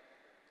دبي.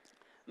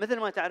 مثل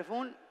ما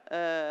تعرفون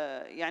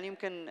يعني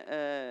يمكن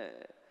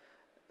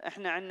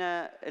احنا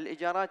عندنا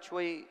الإيجارات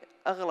شوي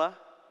أغلى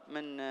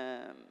من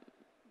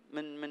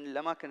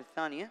الأماكن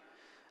الثانية.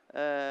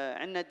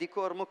 عندنا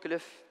الديكور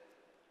مكلف،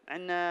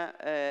 عندنا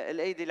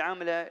الأيدي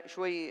العاملة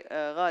شوي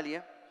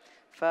غالية.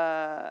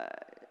 فجينا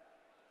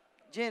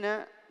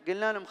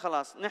قلنا لهم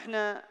خلاص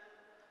نحن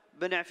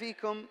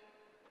بنعفيكم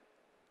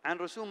عن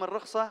رسوم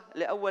الرخصة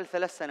لأول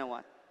 3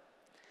 سنوات.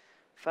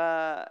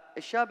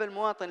 فالشاب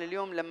المواطن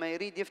اليوم لما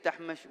يريد يفتح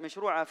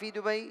مشروعه في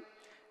دبي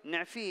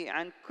نعفيه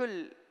عن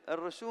كل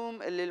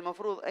الرسوم اللي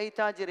المفروض أي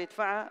تاجر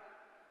يدفعها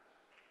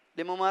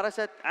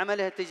لممارسة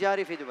عمله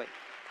التجاري في دبي.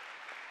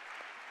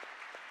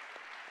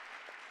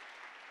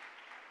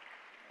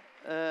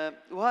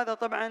 وهذا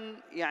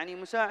طبعا يعني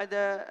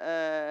مساعدة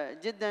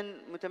جدا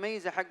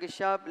متميزة حق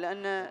الشاب،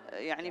 لأن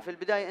يعني في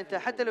البداية أنت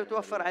حتى لو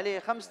توفر عليه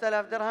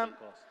 5000 درهم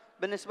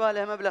بالنسبة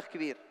له مبلغ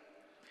كبير.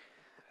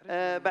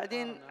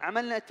 بعدين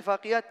عملنا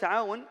اتفاقيات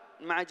تعاون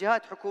مع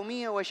جهات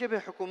حكومية وشبه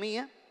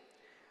حكومية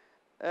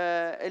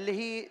اللي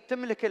هي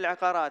تملك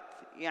العقارات،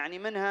 يعني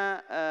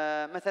منها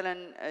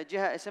مثلا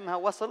جهة اسمها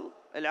وصل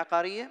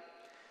العقارية.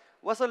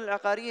 وصل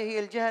العقارية هي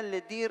الجهة اللي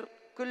تدير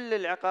كل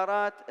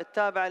العقارات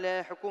التابعة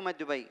لحكومة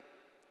دبي.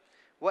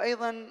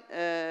 وأيضا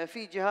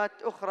في جهات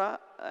أخرى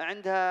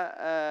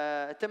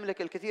عندها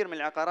تملك الكثير من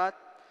العقارات.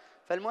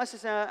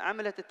 فالمؤسسة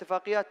عملت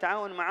اتفاقيات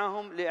تعاون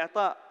معهم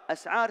لإعطاء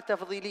أسعار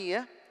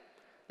تفضيلية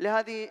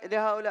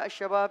لهؤلاء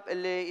الشباب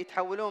اللي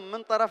يتحولون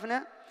من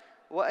طرفنا،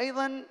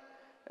 وأيضا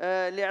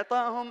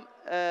لإعطائهم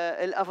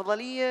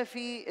الأفضلية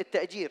في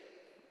التأجير.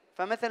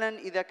 فمثلا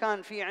إذا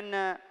كان في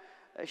عندنا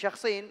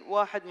شخصين،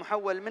 واحد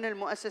محول من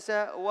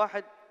المؤسسة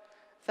وواحد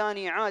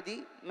ثاني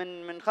عادي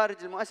من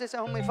خارج المؤسسة،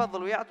 هم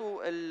يفضلوا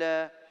يعطوا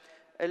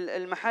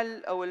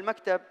المحل أو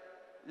المكتب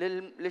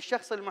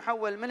للشخص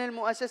المحول من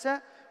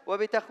المؤسسة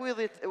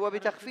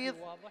وبتخفيض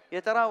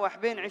يتراوح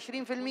بين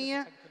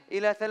 20%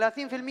 إلى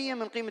 30%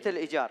 من قيمة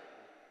الإيجار.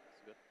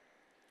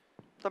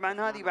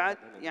 طبعا هذه بعد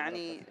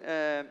يعني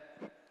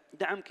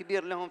دعم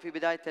كبير لهم في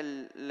بداية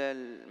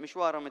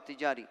مشوارهم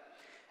التجاري.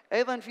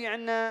 أيضا في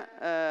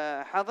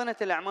عندنا حاضنة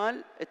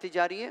الأعمال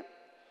التجارية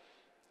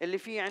اللي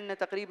في عندنا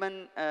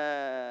تقريبا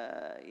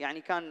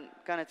يعني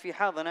كانت في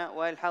حاضنة،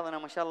 وهي الحاضنة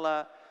ما شاء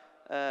الله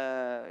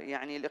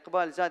يعني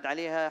الإقبال زاد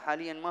عليها،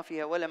 حاليا ما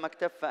فيها ولا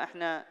مكتب.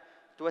 فإحنا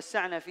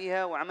توسعنا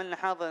فيها وعملنا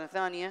حاضنة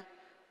ثانية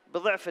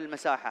بضعف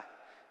المساحة.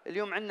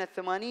 اليوم عندنا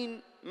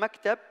 80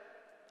 مكتب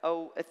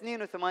أو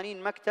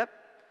 82 مكتب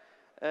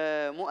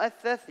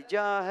مؤثث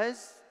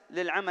جاهز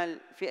للعمل.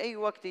 في أي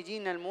وقت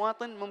يجينا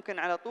المواطن ممكن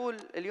على طول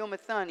اليوم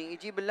الثاني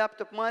يجيب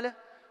اللابتوب ماله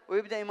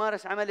ويبدأ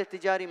يمارس عمله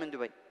التجاري من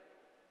دبي.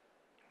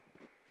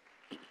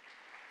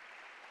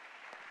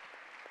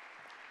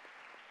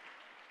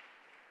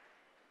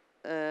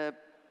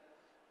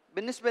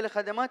 بالنسبة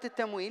لخدمات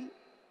التمويل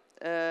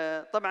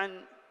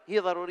طبعا هي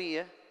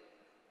ضرورية.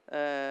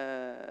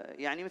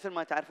 يعني مثل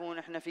ما تعرفون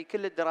احنا في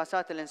كل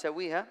الدراسات اللي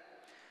نسويها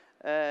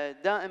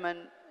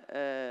دائما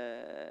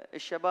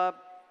الشباب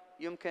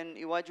يمكن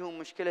يواجهون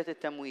مشكلة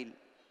التمويل،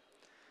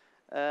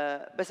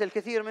 بس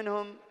الكثير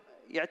منهم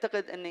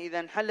يعتقد أن إذا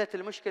انحلت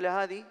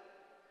المشكلة هذه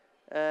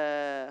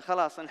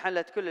خلاص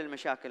انحلت كل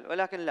المشاكل،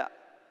 ولكن لا،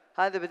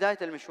 هذا بداية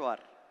المشوار.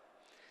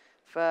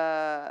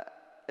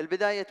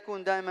 فالبداية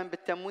تكون دائما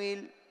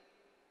بالتمويل،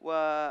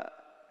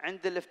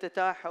 وعند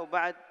الافتتاح أو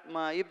بعد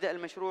ما يبدأ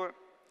المشروع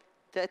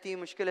تأتي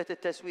مشكلة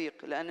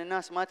التسويق، لأن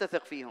الناس ما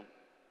تثق فيهم.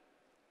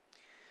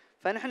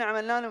 فنحن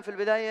عملنا لهم في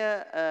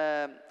البداية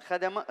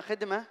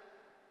خدمة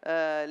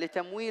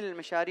لتمويل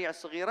المشاريع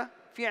الصغيرة.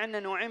 في عندنا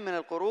نوعين من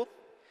القروض.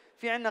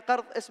 في عندنا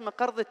قرض اسمه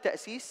قرض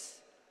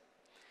التأسيس.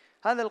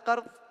 هذا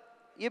القرض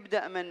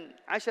يبدأ من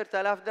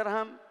 10,000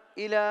 درهم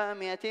إلى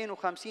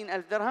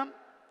 250,000 درهم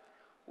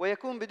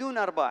ويكون بدون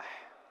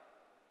أرباح.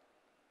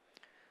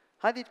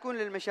 هذه تكون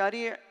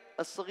للمشاريع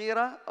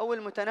الصغيرة أو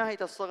المتناهية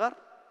الصغر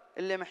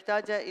اللي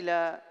محتاجة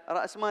إلى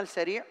رأس مال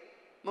سريع.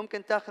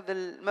 ممكن تأخذ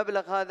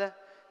المبلغ هذا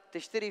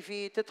تشتري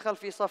فيه، تدخل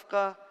في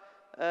صفقة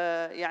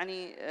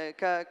يعني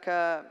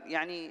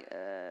يعني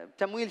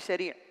تمويل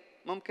سريع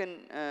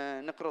ممكن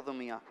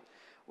نقرضهم إياه،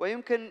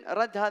 ويمكن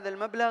رد هذا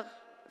المبلغ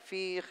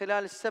في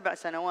خلال 7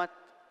 سنوات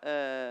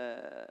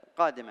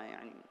قادمة،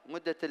 يعني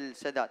مدة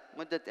السداد،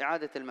 مدة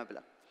إعادة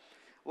المبلغ.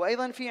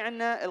 وأيضا في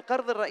عندنا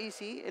القرض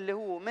الرئيسي اللي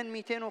هو من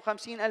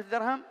 250,000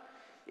 درهم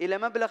إلى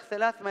مبلغ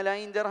 3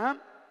 ملايين درهم،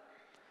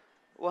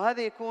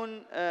 وهذا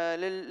يكون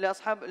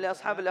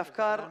لأصحاب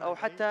الأفكار أو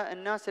حتى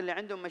الناس اللي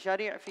عندهم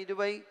مشاريع في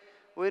دبي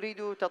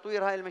ويريدوا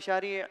تطوير هاي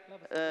المشاريع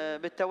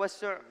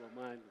بالتوسع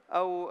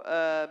أو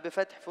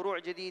بفتح فروع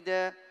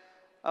جديدة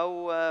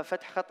أو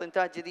فتح خط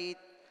إنتاج جديد.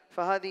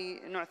 فهذه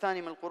نوع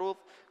ثاني من القروض.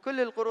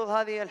 كل القروض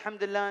هذه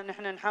الحمد لله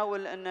نحن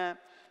نحاول أن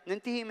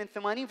ننتهي من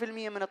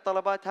 80% من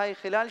الطلبات هاي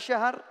خلال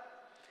شهر،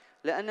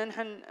 لأن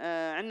نحن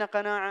عندنا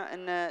قناعة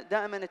أن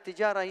دائما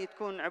التجارة هي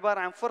تكون عبارة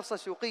عن فرصة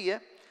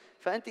سوقية.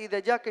 فأنت إذا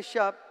جاك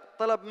الشاب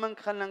طلب منك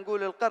خلينا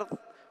نقول القرض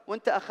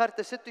وأنت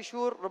أخرت 6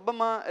 شهور،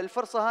 ربما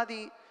الفرصة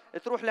هذه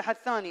تروح لحد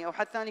ثاني أو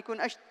حد ثاني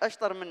يكون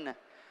أشطر منه.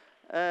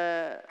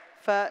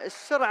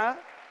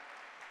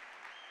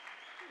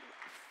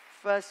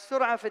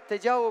 فالسرعة في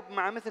التجاوب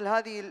مع مثل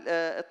هذه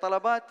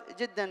الطلبات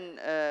جدا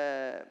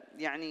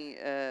يعني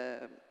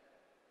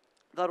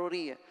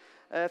ضرورية.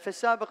 في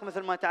السابق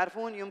مثل ما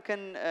تعرفون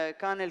يمكن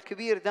كان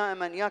الكبير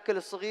دائما ياكل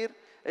الصغير،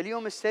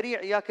 اليوم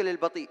السريع ياكل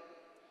البطيء،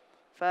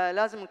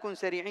 فلازم نكون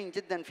سريعين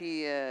جدا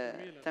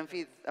في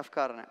تنفيذ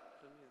أفكارنا.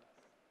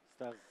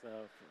 أستاذ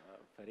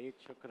فريد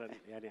شكرا،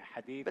 يعني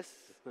حديث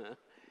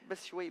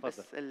بس شوي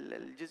بس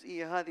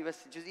الجزئية هذه،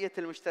 بس جزئية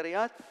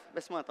المشتريات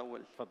بس ما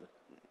أطول. تفضل.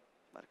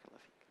 بارك الله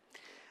فيك.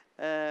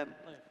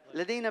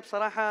 لدينا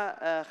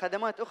بصراحة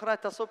خدمات أخرى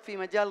تصب في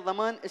مجال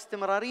ضمان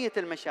استمرارية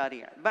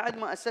المشاريع. بعد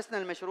ما أسسنا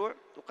المشروع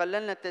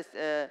وقللنا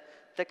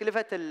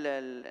تكلفة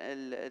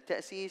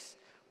التأسيس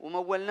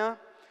ومولناه،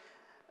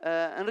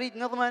 نريد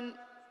نضمن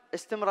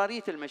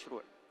استمرارية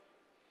المشروع،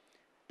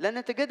 لأن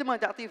أنت قد ما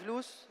تعطيه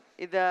فلوس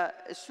إذا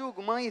السوق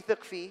ما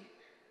يثق فيه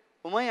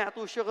وما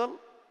يعطوه شغل،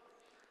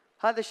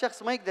 هذا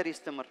الشخص ما يقدر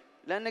يستمر،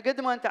 لأن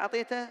قد ما أنت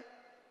أعطيته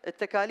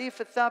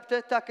التكاليف الثابتة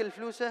تاكل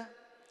فلوسه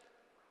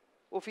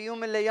وفي يوم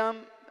من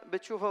الأيام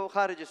بتشوفه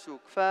خارج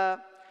السوق.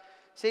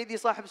 فسيدي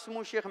صاحب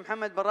السمو الشيخ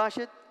محمد بن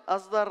راشد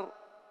أصدر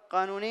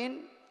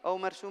قانونين أو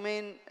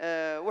مرسومين،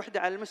 وحدة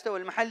على المستوى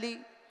المحلي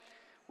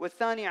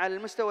والثاني على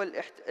المستوى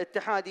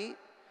الاتحادي،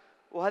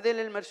 وهذين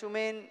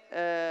المرسومين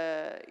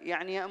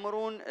يعني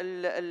يأمرون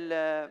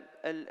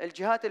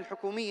الجهات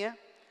الحكومية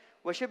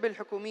وشبه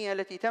الحكومية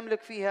التي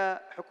تملك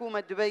فيها حكومة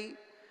دبي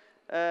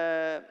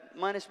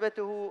ما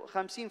نسبته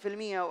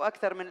 50% أو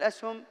أكثر من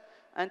الأسهم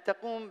أن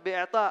تقوم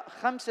بإعطاء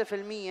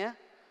 5%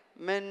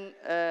 من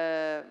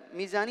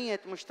ميزانية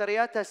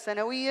مشترياتها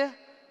السنوية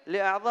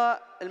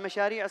لأعضاء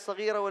المشاريع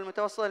الصغيرة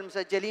والمتوسطة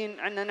المسجلين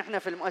عندنا نحن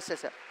في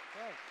المؤسسة.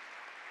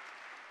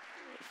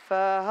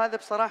 فهذا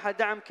بصراحة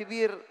دعم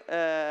كبير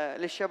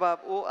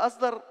للشباب.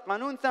 وأصدر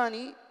قانون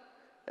ثاني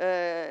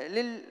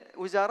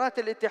للوزارات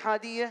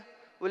الاتحادية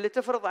واللي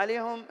تفرض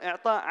عليهم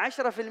إعطاء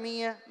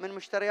 10% من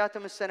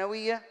مشترياتهم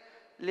السنوية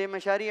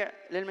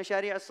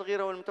للمشاريع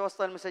الصغيرة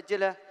والمتوسطة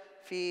المسجلة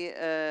في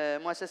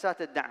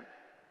مؤسسات الدعم.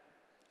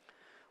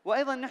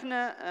 وأيضا نحن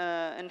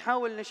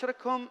نحاول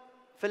نشركهم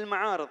في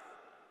المعارض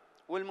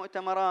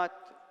والمؤتمرات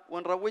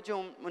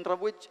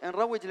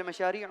ونروج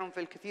لمشاريعهم في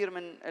الكثير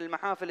من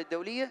المحافل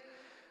الدولية،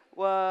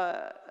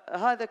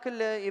 وهذا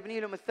كله يبني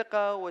لهم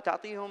الثقة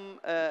وتعطيهم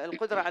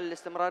القدرة على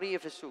الاستمرارية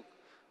في السوق.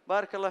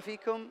 بارك الله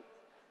فيكم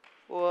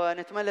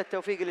ونتمنى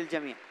التوفيق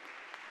للجميع.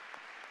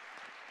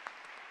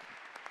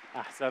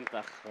 أحسنت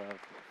أخ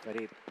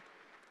فريد.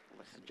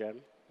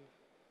 جام.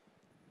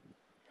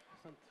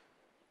 أحسنت.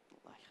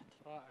 الله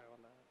يخليك. رائع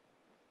والله.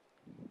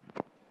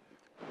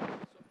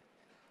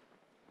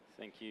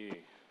 Thank you.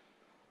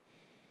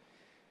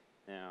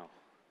 Now,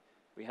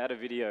 we had a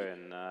video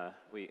and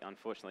we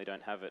unfortunately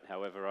don't have it.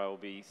 However, I will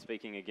be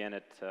speaking again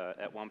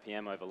at 1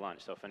 p.m. over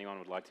lunch. So if anyone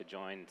would like to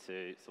join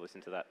to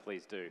listen to that,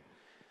 please do.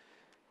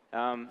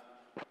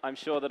 I'm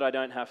sure that I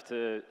don't have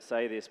to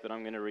say this, but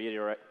I'm going to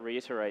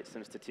reiterate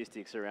some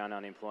statistics around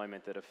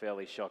unemployment that are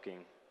fairly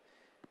shocking.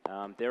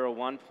 There are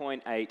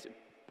 1.8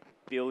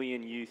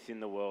 billion youth in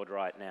the world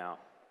right now,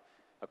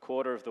 a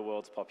quarter of the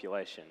world's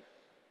population.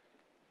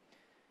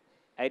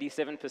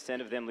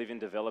 87% of them live in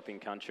developing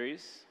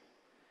countries,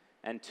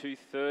 and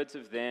 2/3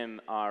 of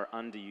them are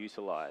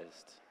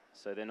underutilized,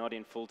 so they're not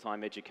in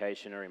full-time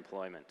education or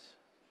employment.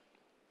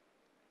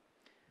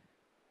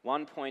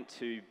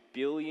 1.2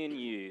 billion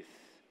youth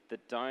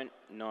that don't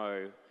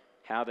know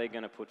how they're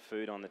going to put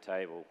food on the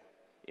table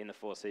in the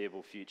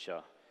foreseeable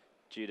future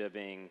due to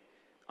being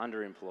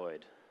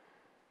underemployed.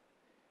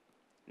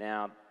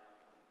 Now,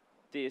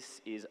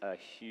 this is a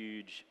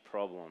huge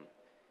problem.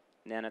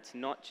 Now, it's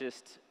not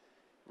just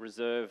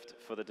reserved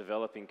for the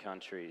developing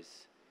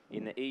countries.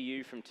 In the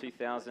EU from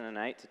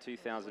 2008 to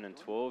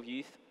 2012,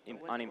 youth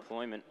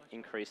unemployment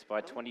increased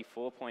by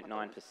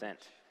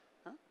 24.9%.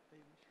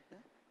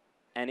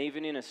 And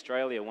even in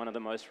Australia, one of the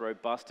most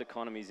robust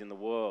economies in the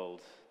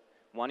world,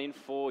 1 in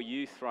 4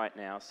 youth right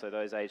now, so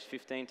those aged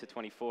 15 to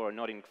 24, are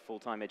not in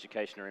full-time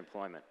education or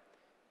employment.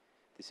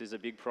 This is a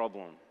big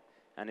problem,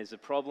 and is a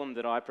problem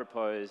that I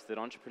propose that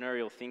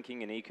entrepreneurial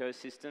thinking and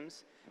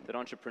ecosystems, that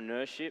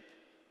entrepreneurship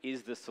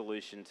is the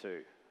solution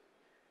to.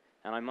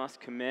 And I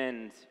must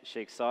commend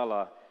Sheikh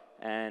Salah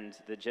and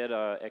the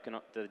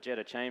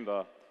Jeddah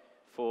Chamber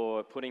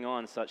for putting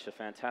on such a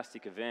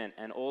fantastic event,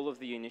 and all of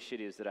the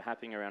initiatives that are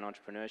happening around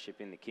entrepreneurship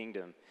in the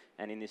kingdom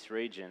and in this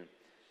region.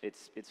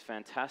 It's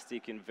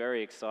fantastic and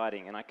very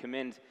exciting, and I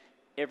commend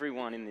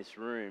everyone in this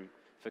room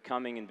for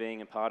coming and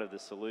being a part of the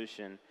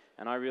solution,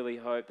 and I really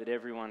hope that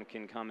everyone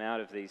can come out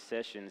of these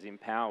sessions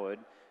empowered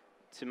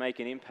to make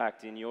an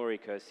impact in your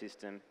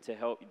ecosystem to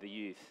help the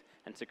youth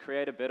and to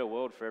create a better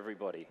world for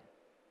everybody.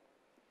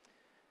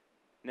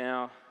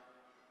 Now,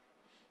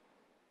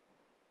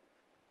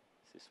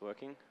 is this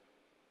working?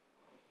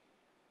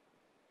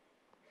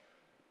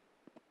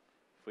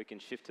 If we can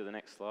shift to the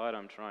next slide,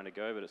 I'm trying to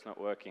go, but it's not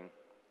working.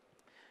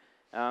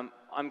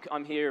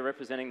 I'm here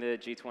representing the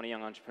G20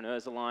 Young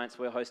Entrepreneurs Alliance.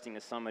 We're hosting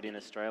a summit in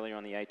Australia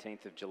on the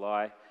 18th of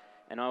July,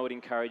 and I would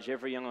encourage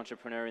every young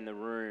entrepreneur in the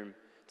room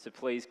to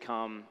please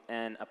come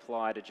and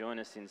apply to join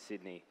us in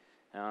Sydney.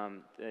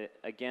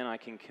 Again, I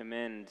can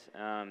commend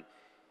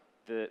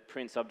the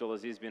Prince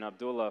Abdulaziz bin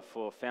Abdullah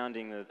for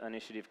founding the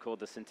initiative called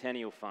the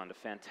Centennial Fund, a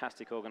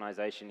fantastic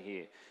organisation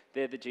here.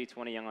 They're the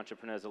G20 Young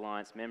Entrepreneurs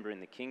Alliance member in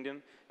the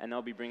Kingdom, and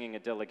they'll be bringing a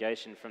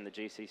delegation from the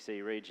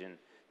GCC region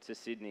to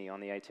Sydney on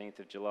the 18th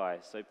of July.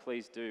 So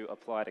please do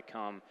apply to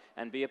come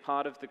and be a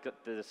part of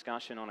the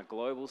discussion on a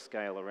global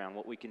scale around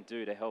what we can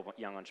do to help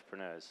young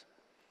entrepreneurs.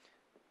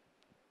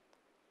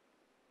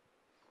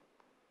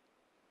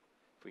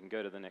 If we can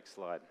go to the next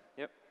slide.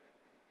 Yep.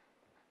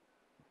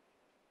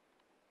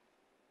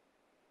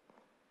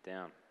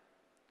 Down.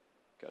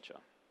 Gotcha.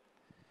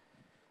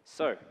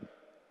 So,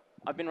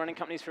 I've been running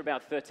companies for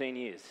about 13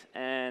 years,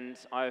 and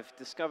I've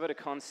discovered a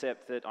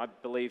concept that I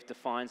believe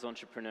defines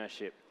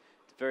entrepreneurship.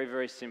 It's very,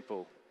 very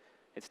simple.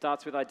 It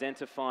starts with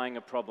identifying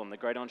a problem. The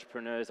great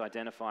entrepreneurs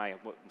identify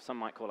what some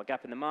might call a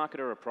gap in the market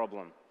or a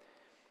problem.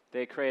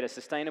 They create a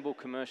sustainable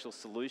commercial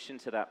solution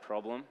to that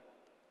problem.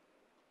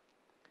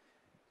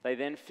 They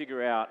then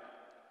figure out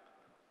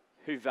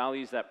who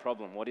values that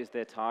problem, what is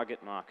their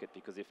target market,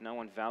 because if no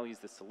one values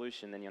the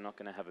solution, then you're not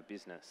going to have a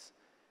business.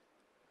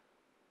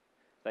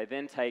 They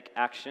then take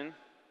action,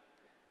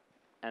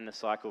 and the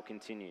cycle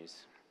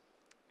continues.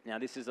 Now,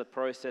 this is a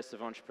process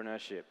of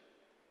entrepreneurship.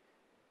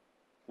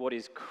 What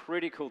is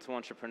critical to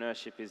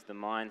entrepreneurship is the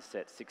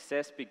mindset.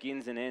 Success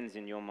begins and ends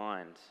in your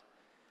mind.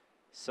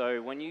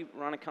 So when you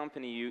run a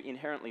company, you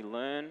inherently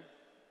learn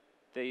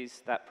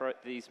these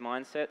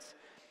mindsets,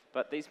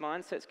 but these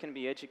mindsets can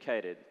be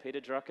educated. Peter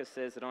Drucker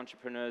says that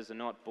entrepreneurs are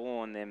not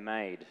born, they're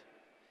made.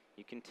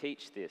 You can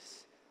teach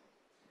this.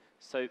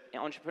 So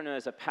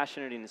entrepreneurs are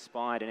passionate,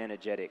 inspired, and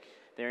energetic.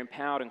 They're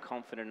empowered and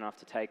confident enough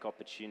to take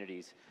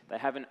opportunities. They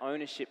have an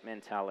ownership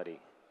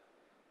mentality.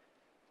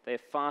 They're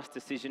fast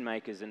decision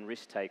makers and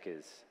risk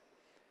takers.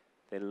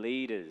 They're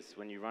leaders.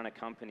 When you run a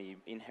company, you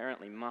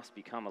inherently must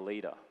become a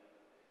leader.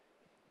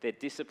 They're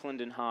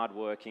disciplined and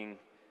hardworking,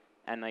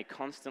 and they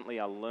constantly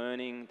are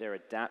learning, they're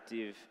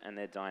adaptive, and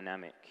they're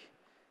dynamic.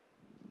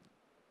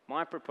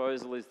 My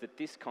proposal is that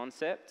this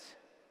concept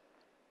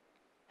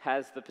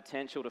has the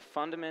potential to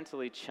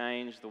fundamentally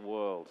change the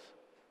world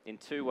in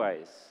two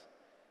ways.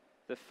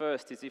 The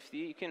first is if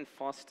you can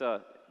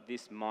foster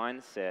this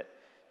mindset,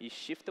 you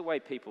shift the way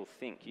people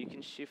think. You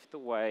can shift the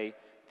way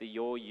that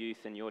your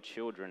youth and your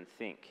children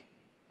think.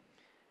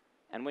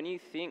 And when you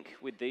think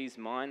with these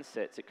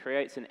mindsets, it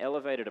creates an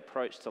elevated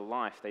approach to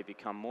life. They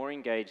become more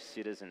engaged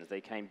citizens.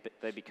 They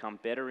become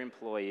better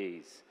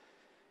employees.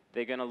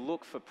 They're going to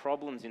look for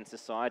problems in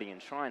society and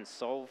try and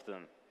solve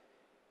them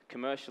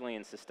commercially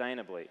and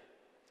sustainably.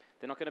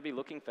 They're not going to be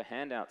looking for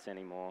handouts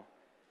anymore.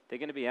 They're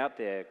going to be out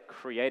there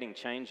creating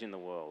change in the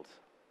world.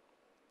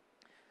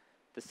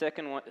 The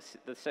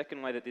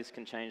second way that this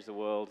can change the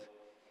world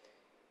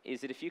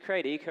is that if you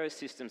create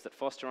ecosystems that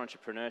foster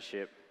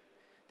entrepreneurship,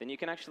 then you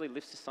can actually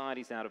lift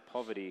societies out of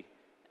poverty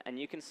and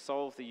you can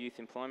solve the youth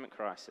employment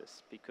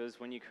crisis. Because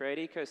when you create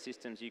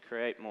ecosystems, you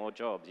create more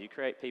jobs. You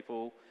create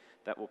people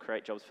that will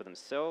create jobs for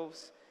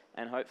themselves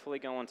and hopefully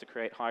go on to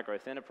create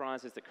high-growth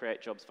enterprises that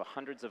create jobs for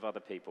hundreds of other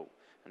people.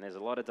 And there's a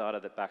lot of data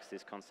that backs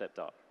this concept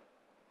up.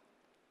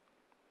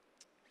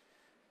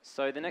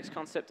 So the next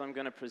concept I'm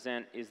going to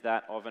present is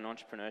that of an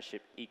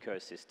entrepreneurship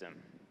ecosystem.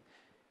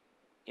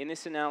 In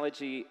this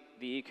analogy,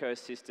 the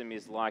ecosystem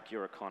is like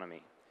your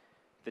economy.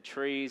 The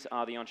trees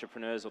are the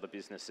entrepreneurs or the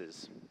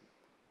businesses.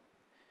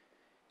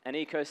 An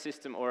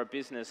ecosystem or a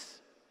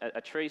business,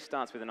 a tree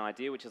starts with an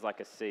idea, which is like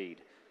a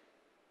seed.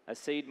 A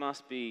seed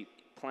must be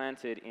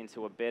planted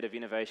into a bed of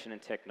innovation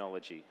and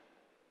technology.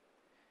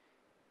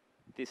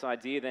 This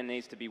idea then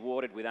needs to be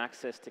watered with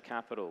access to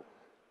capital.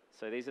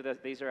 So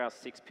these are our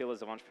 6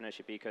 pillars of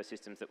entrepreneurship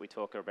ecosystems that we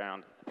talk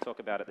about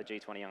at the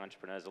G20 Young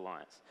Entrepreneurs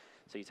Alliance.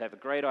 So you take a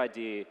great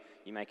idea,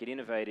 you make it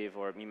innovative,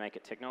 or you make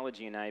it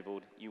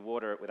technology-enabled, you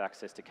water it with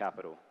access to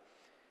capital.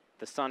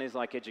 The sun is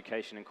like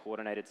education and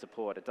coordinated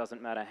support. It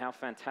doesn't matter how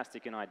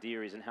fantastic an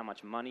idea is and how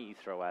much money you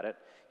throw at it.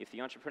 If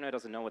the entrepreneur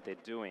doesn't know what they're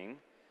doing,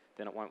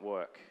 then it won't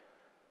work.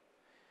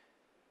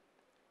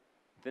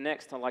 The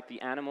next, like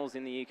the animals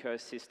in the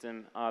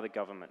ecosystem, are the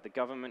government. The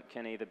government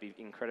can either be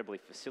incredibly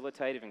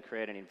facilitative and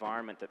create an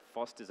environment that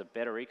fosters a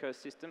better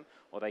ecosystem,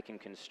 or they can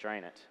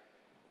constrain it.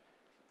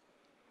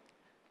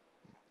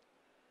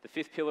 The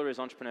 5th pillar is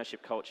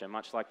entrepreneurship culture,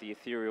 much like the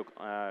ethereal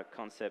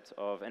concept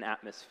of an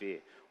atmosphere.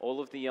 All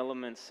of the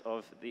elements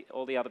of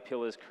all the other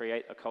pillars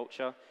create a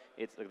culture.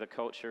 The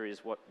culture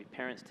is what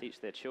parents teach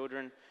their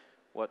children,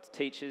 what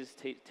teachers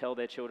tell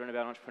their children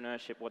about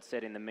entrepreneurship, what's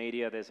said in the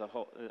media. There's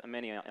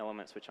many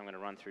elements which I'm going to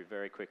run through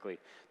very quickly.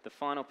 The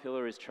final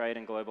pillar is trade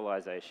and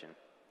globalization.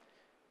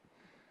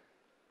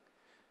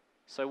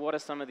 So what are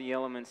some of the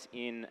elements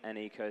in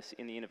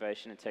the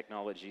innovation and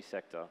technology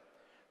sector?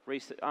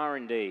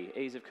 R&D,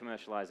 ease of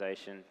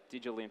commercialization,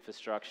 digital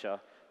infrastructure,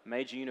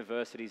 major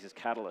universities as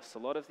catalysts. A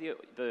lot of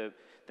the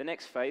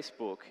next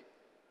Facebook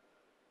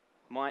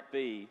might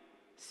be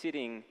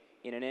sitting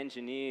in an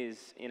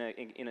engineer's, in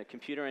a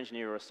computer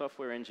engineer or a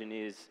software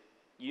engineer's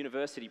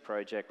university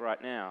project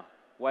right now,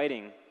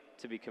 waiting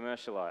to be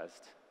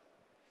commercialized.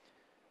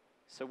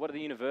 So what are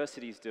the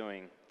universities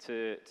doing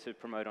to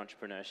promote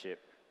entrepreneurship?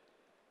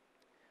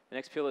 The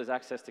next pillar is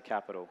access to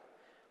capital.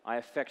 I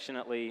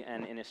affectionately,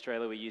 and in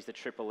Australia we use the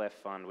Triple F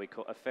fund, we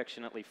call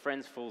affectionately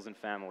friends, fools and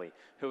family,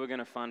 who are going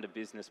to fund a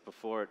business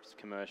before it's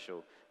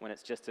commercial, when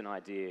it's just an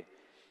idea.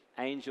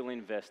 Angel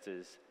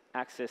investors,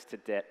 access to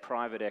debt,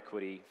 private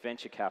equity,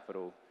 venture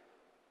capital,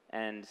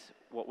 and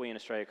what we in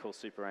Australia call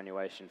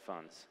superannuation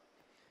funds.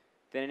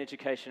 Then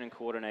education and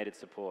coordinated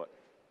support.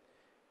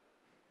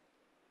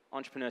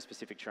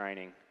 Entrepreneur-specific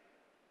training,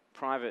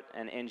 private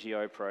and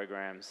NGO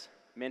programs,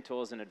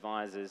 mentors and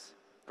advisors,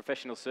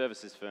 professional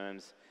services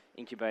firms,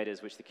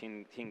 incubators, which the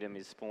Kingdom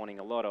is spawning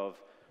a lot of.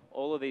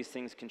 All of these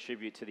things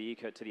contribute to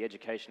the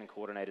education and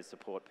coordinated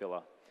support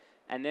pillar.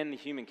 And then the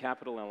human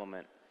capital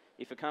element.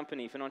 If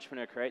an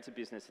entrepreneur creates a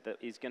business that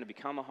is going to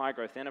become a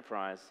high-growth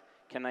enterprise,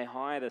 can they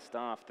hire the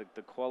staff,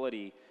 the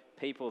quality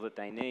people that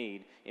they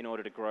need in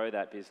order to grow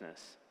that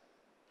business?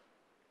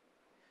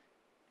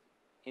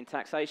 In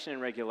taxation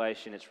and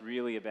regulation, it's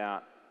really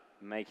about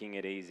making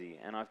it easy.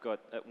 And I've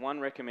got one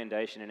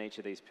recommendation in each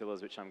of these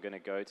pillars, which I'm going to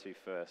go to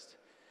first,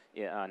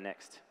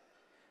 next.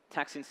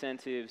 Tax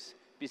incentives,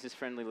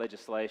 business-friendly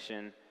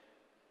legislation,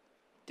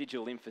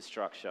 digital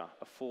infrastructure,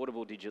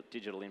 affordable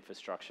digital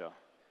infrastructure,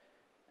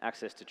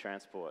 access to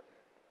transport.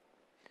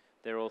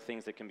 They're all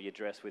things that can be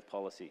addressed with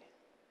policy.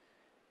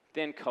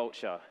 Then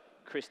culture.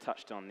 Chris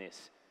touched on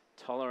this.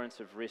 Tolerance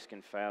of risk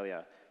and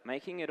failure.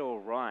 Making it all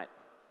right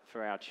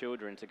for our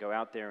children to go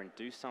out there and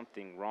do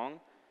something wrong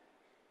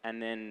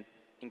and then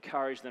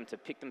encourage them to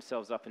pick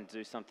themselves up and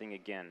do something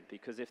again.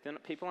 Because if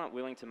people aren't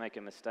willing to make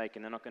a mistake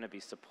and they're not going to be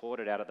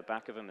supported out at the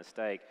back of a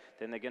mistake,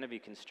 then they're going to be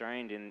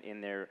constrained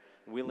in their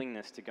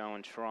willingness to go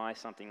and try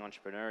something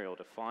entrepreneurial,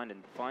 to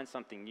find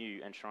something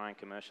new and try and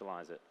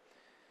commercialize it.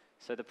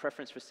 So the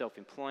preference for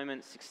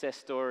self-employment, success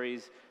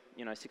stories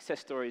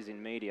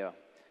in media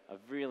are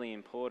really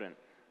important.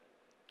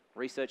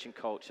 Research and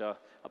culture,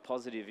 a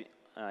positive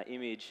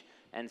image,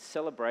 and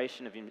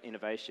celebration of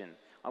innovation.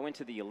 I went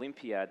to the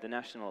Olympiad, the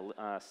National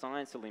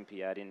Science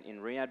Olympiad in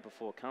Riyadh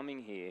before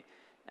coming here,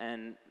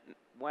 and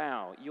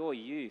wow, your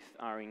youth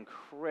are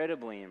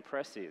incredibly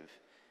impressive.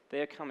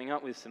 They're coming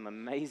up with some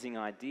amazing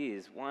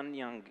ideas. One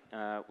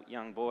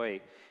young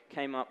boy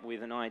came up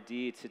with an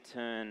idea to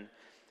turn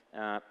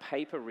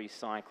paper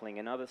recycling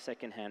and other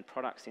second-hand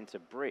products into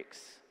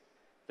bricks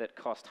that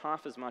cost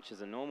half as much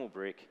as a normal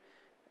brick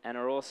and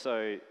are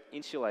also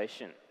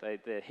insulation.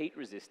 They're heat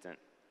resistant.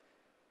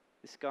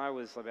 This guy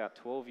was about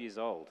 12 years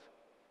old.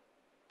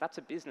 That's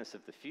a business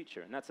of the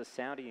future, and that's a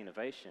Saudi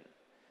innovation.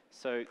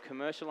 So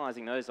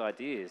commercializing those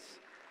ideas,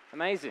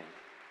 amazing.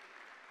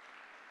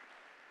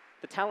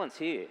 The talent's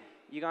here.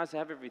 You guys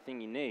have everything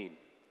you need,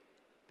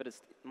 but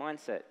it's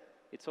mindset.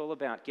 It's all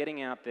about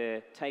getting out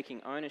there,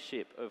 taking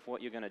ownership of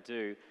what you're going to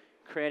do,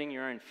 creating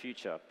your own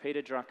future.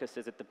 Peter Drucker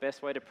says that the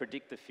best way to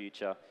predict the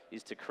future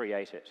is to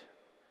create it.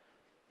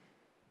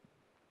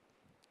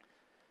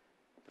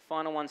 The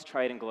final one's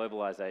trade and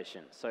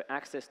globalization. So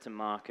access to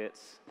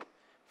markets,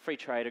 free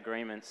trade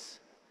agreements,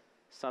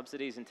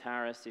 subsidies and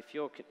tariffs.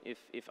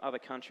 If other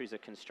countries are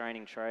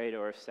constraining trade,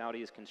 or if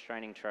Saudi is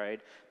constraining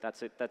trade,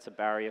 that's a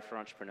barrier for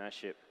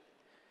entrepreneurship.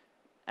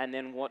 And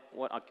then what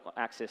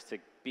access to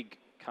big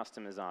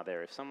customers are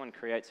there? If someone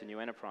creates a new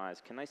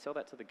enterprise, can they sell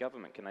that to the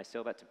government? Can they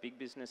sell that to big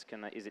business?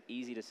 Is it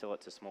easy to sell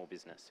it to small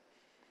business?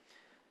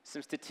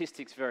 Some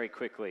statistics very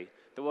quickly.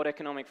 The World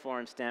Economic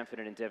Forum, Stanford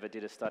and Endeavour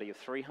did a study of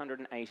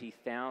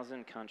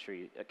 380,000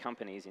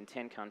 companies in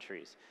 10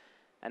 countries.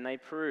 And they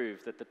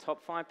proved that the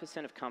top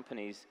 5% of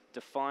companies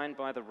defined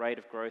by the rate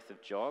of growth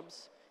of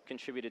jobs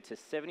contributed to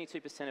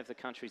 72% of the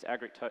country's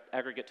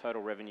aggregate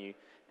total revenue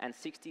and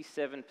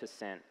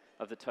 67%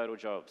 of the total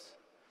jobs.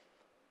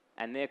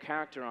 And they're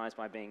characterized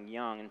by being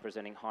young and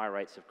presenting high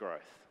rates of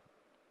growth.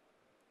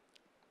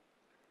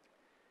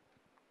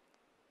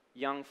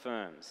 Young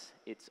firms.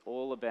 It's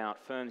all about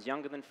firms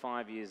younger than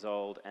 5 years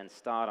old and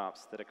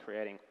startups that are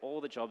creating all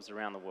the jobs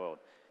around the world.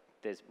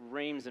 There's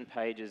reams and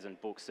pages and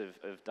books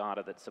of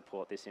data that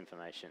support this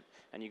information.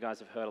 And you guys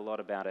have heard a lot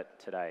about it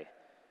today.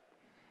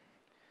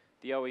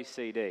 The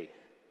OECD,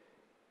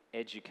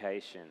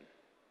 education.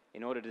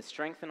 In order to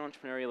strengthen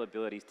entrepreneurial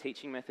abilities,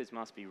 teaching methods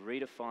must be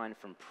redefined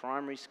from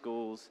primary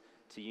schools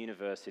to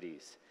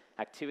universities.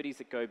 Activities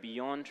that go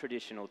beyond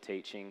traditional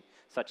teaching,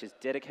 such as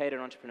dedicated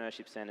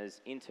entrepreneurship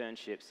centers,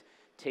 internships,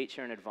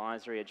 teacher and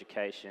advisory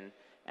education,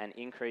 and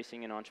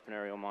increasing an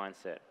entrepreneurial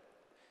mindset.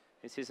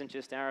 This isn't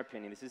just our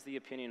opinion, this is the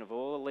opinion of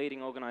all the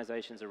leading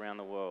organizations around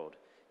the world.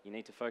 You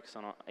need to focus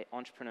on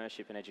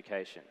entrepreneurship and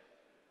education.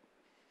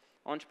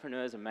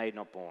 Entrepreneurs are made,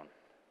 not born.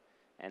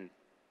 And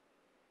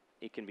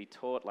it can be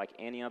taught like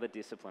any other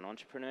discipline.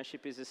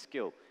 Entrepreneurship is a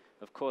skill.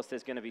 Of course,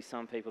 there's going to be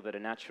some people that are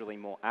naturally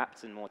more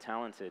apt and more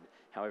talented.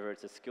 However,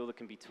 it's a skill that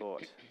can be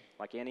taught,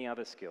 like any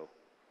other skill.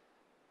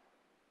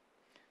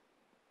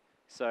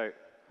 So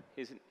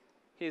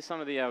here's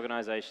some of the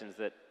organizations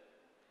that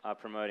are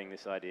promoting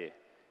this idea.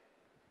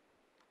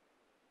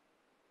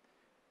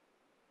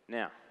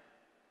 Now,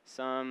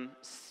 some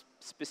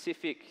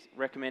specific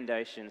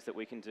recommendations that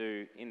we can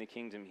do in the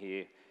kingdom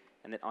here,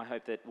 and that I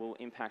hope that will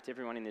impact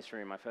everyone in this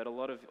room. I've heard a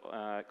lot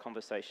of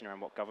conversation around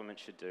what government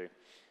should do.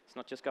 It's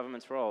not just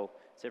government's role,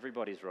 it's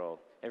everybody's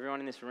role. Everyone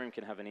in this room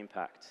can have an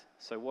impact.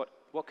 So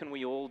what can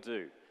we all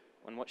do,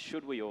 and what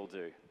should we all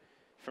do?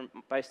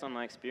 Based on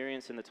my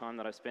experience and the time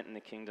that I've spent in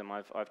the kingdom,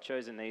 I've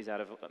chosen these out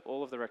of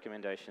all of the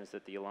recommendations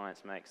that the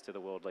Alliance makes to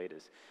the world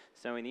leaders.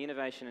 So in the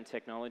innovation and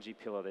technology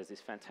pillar, there's this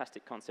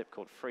fantastic concept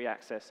called free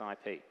access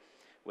IP,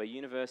 where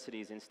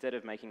universities, instead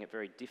of making it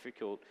very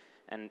difficult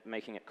and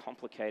making it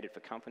complicated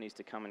for companies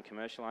to come and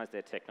commercialize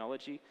their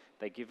technology,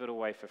 they give it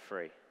away for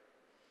free.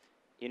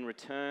 In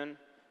return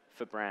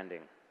for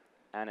branding.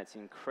 And it's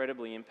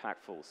incredibly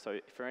impactful. So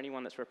for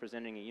anyone that's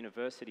representing a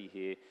university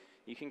here,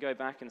 you can go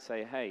back and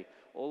say, hey,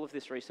 all of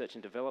this research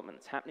and development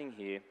that's happening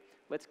here,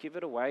 let's give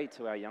it away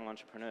to our young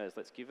entrepreneurs,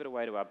 let's give it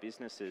away to our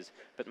businesses,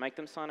 but make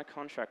them sign a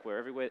contract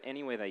where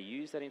anywhere they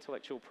use that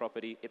intellectual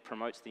property, it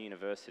promotes the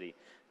university.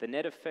 The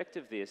net effect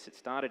of this, it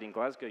started in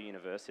Glasgow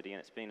University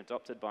and it's been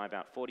adopted by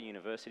about 40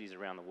 universities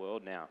around the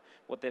world now.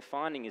 What they're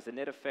finding is the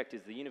net effect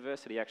is the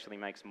university actually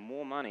makes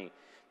more money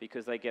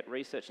because they get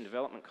research and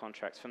development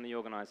contracts from the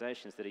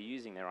organizations that are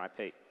using their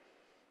IP.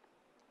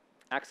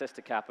 Access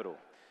to capital.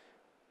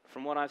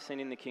 From what I've seen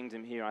in the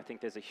kingdom here, I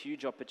think there's a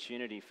huge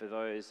opportunity for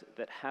those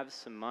that have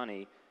some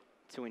money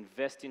to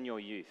invest in your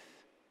youth.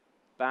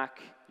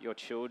 Back your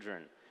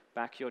children,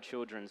 back your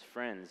children's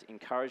friends,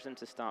 encourage them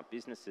to start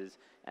businesses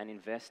and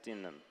invest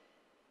in them.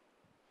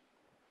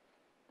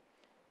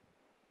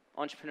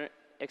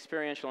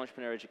 Experiential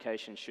entrepreneur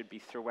education should be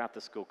throughout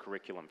the school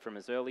curriculum. From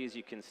as early as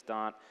you can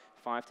start,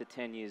 5 to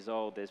 10 years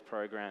old, there's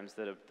programs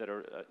that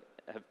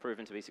have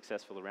proven to be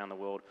successful around the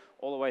world,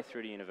 all the way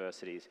through to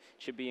universities.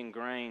 It should be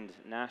ingrained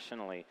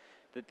nationally.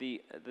 That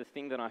the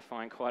thing that I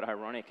find quite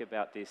ironic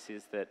about this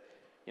is that,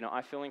 you know,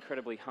 I feel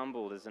incredibly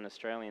humbled as an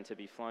Australian to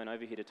be flown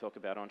over here to talk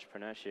about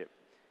entrepreneurship.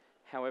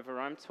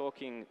 However, I'm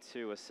talking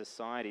to a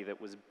society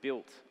that was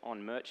built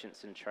on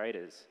merchants and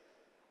traders.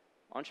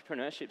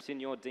 Entrepreneurship's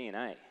in your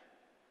DNA.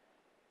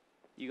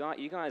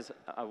 You guys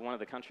are one of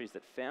the countries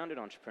that founded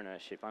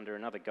entrepreneurship under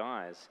another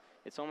guise.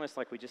 It's almost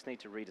like we just need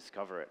to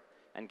rediscover it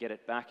and get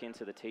it back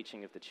into the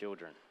teaching of the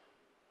children.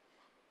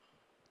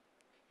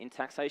 In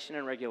taxation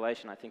and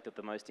regulation, I think that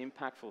the most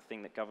impactful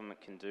thing that government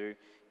can do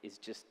is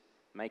just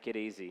make it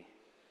easy.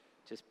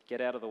 Just get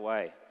out of the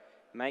way.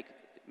 Make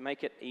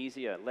it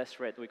easier,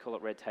 less red, we call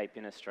it red tape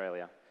in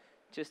Australia.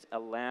 Just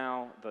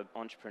allow the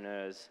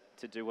entrepreneurs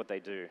to do what they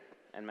do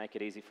and make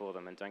it easy for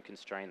them and don't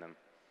constrain them.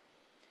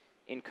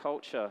 In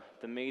culture,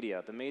 the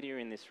media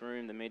in this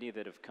room, the media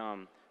that have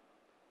come,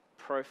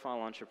 profile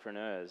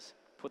entrepreneurs,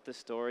 put the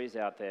stories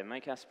out there,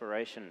 make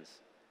aspirations.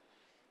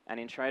 And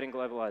in trade and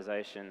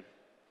globalization,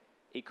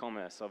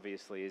 e-commerce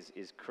obviously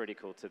is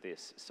critical to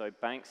this. So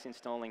banks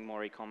installing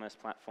more e-commerce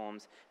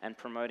platforms and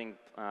promoting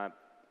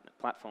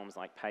platforms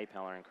like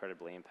PayPal are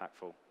incredibly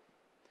impactful.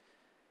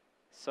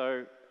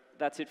 So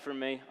that's it from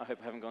me. I hope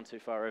I haven't gone too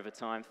far over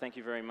time. Thank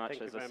you very much.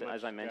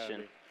 As I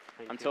mentioned,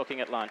 I'm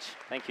talking at lunch.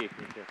 Thank you.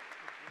 Thank you.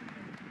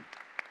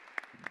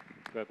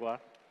 Gregoire.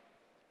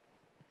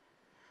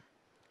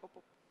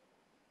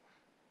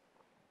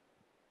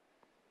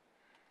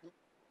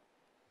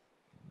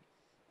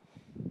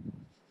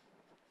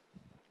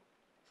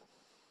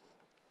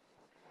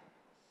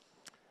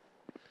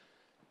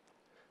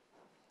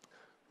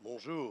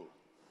 Bonjour.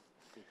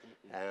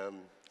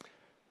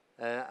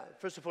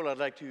 First of all, I'd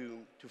like to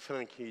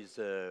thank His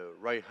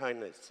Royal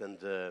Highness and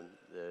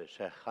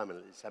Sheikh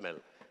Samel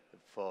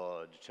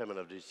for the chairman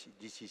of the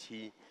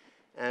DCC.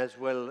 As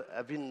well,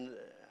 I've been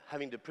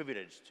having the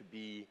privilege to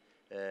be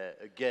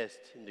a guest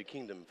in the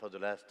kingdom for the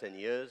last 10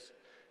 years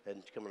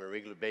and to come on a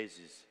regular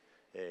basis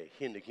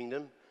here in the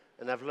kingdom.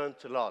 And I've learned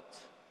a lot.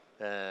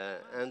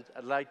 And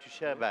I'd like to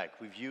share back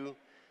with you,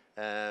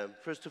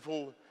 first of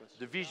all,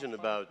 the vision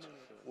about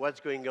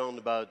what's going on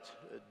about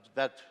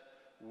that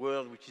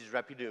world which is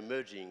rapidly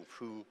emerging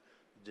through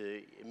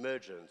the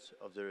emergence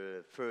of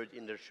the third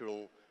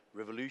industrial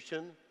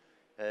revolution,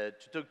 to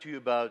talk to you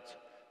about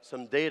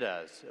some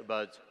data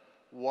about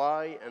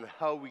why and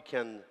how we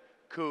can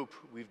cope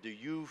with the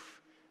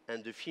youth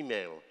and the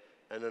female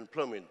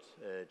unemployment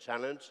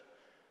challenge,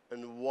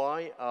 and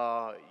why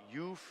are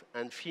youth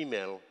and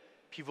female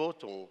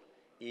pivotal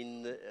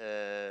in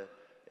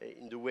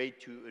the way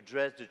to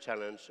address the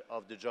challenge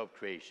of the job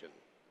creation.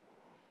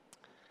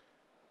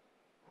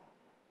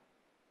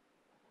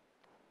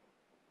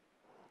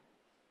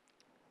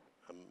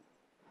 I'm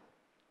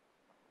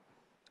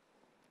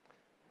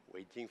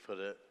waiting for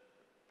the...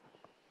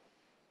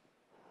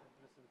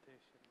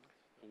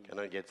 Can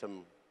I get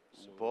some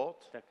support?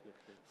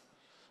 Technically.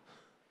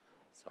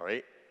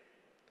 Sorry.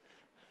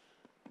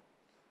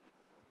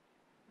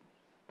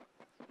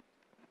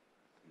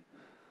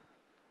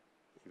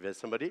 Is there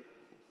somebody?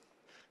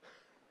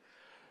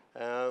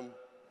 Well,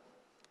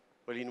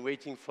 in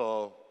waiting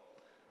for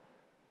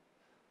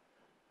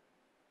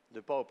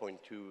the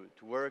PowerPoint to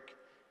work.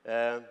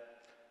 The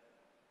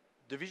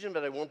vision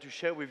that I want to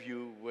share with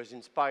you was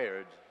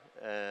inspired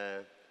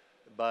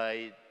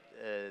by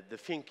the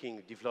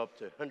thinking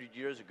developed 100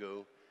 years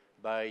ago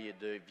by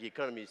the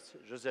economist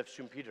Joseph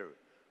Schumpeter,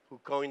 who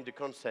coined the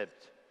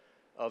concept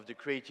of the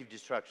creative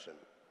destruction.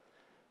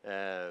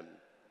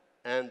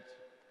 And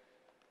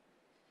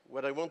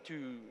what I want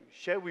to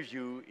share with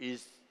you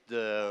is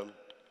the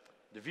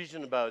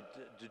vision about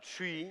the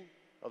tree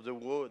of the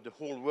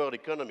whole world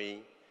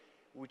economy,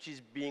 which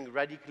is being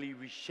radically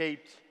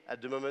reshaped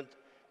at the moment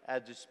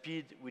at the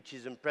speed which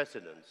is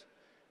unprecedented.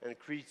 And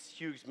Chris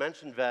Hughes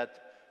mentioned that,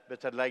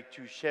 but I'd like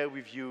to share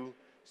with you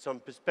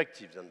some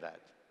perspectives on that.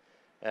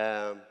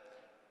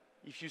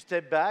 If you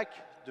step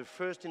back, the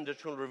first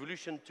industrial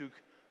revolution took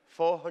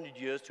 400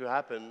 years to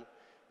happen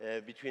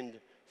between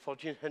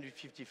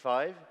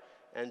 1455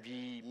 and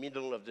the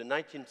middle of the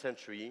 19th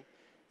century.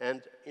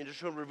 And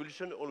industrial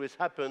revolution always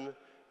happen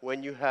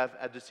when you have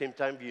at the same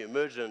time the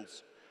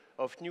emergence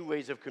of new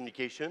ways of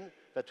communication.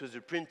 That was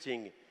the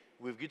printing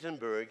with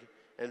Gutenberg.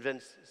 And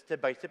then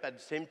step by step at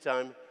the same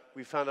time,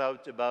 we found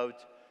out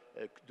about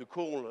the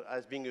coal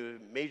as being a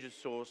major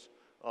source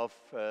of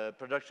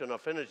production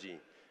of energy.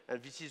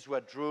 And this is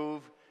what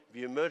drove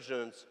the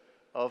emergence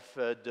of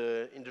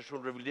the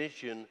industrial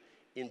revolution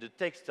in the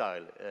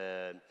textile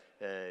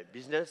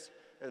business.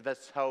 And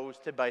that's how,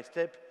 step by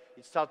step,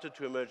 it started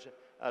to emerge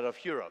out of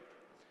Europe.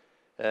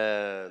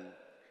 Then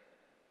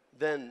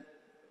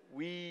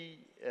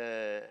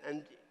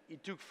and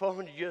it took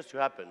 400 years to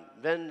happen.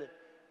 Then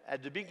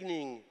at the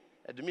beginning,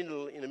 in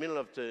the middle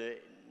of the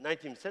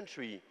 19th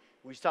century,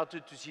 we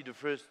started to see the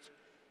first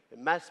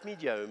mass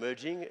media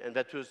emerging, and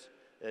that was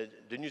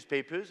the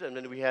newspapers, and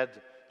then we had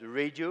the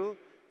radio,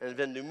 and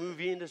then the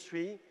movie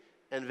industry,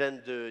 and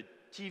then the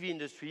TV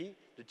industry,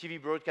 the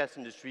TV broadcast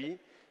industry,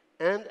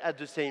 and at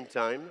the same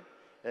time,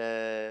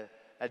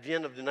 at the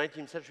end of the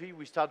 19th century,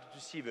 we started to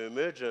see the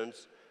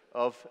emergence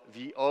of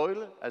the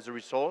oil as a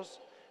resource,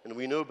 and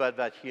we know about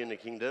that here in the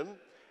kingdom,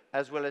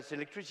 as well as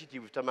electricity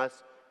with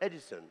Thomas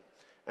Edison.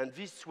 And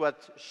this is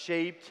what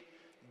shaped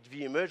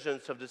the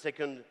emergence of the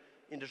second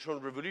industrial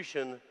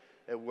revolution,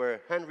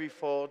 where Henry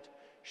Ford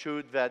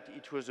showed that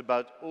it was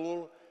about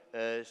all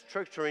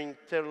structuring,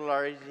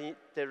 terrorizing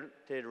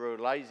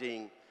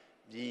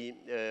the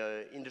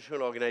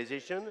industrial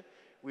organization,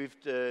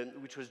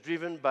 which was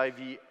driven by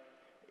the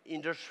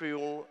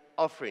industrial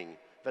offering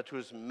that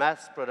was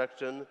mass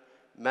production,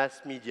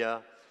 mass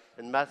media,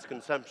 and mass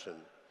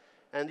consumption.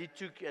 And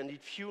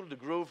it fueled the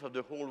growth of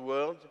the whole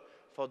world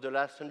for the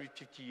last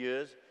 150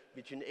 years,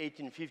 between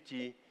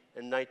 1850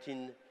 and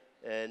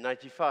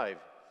 1995.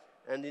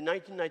 And in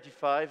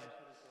 1995,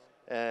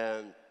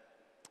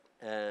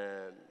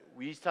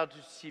 we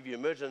started to see the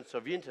emergence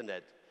of the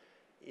internet.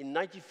 In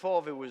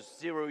 94, there was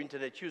 0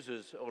 internet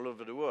users all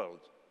over the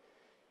world.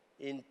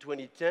 In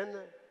 2010,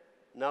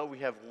 now we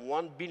have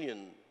 1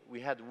 billion.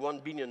 We had 1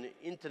 billion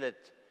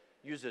internet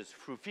users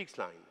through fixed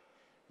line.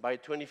 By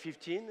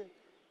 2015,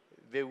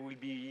 there will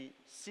be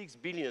 6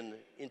 billion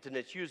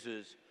internet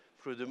users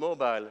through the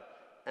mobile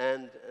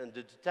and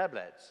the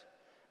tablets.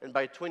 And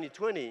by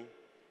 2020,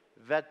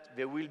 that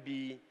there will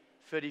be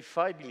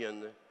 35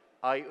 billion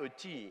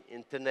IoT,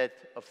 Internet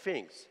of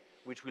Things,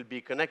 which will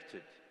be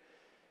connected.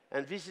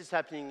 And this is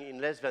happening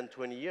in less than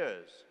 20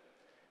 years.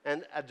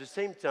 And at the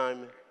same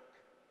time,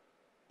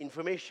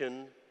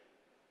 information,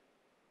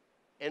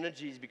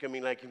 energy is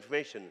becoming like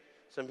information,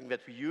 something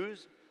that we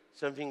use,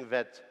 something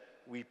that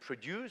we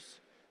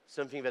produce,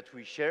 something that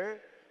we share,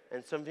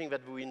 and something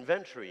that we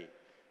inventory.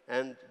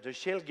 And the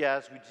shale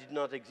gas, which did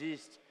not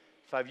exist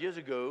 5 years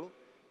ago,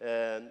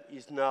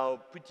 is now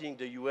putting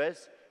the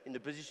US in the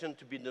position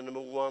to be the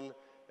 #1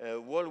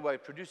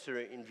 worldwide producer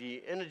in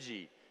the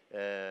energy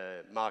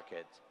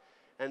market.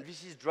 And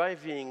this is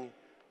driving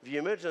the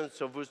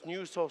emergence of those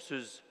new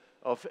sources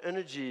of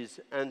energies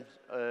and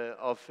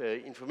of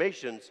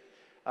informations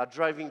are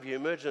driving the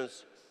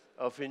emergence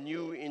of a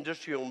new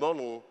industrial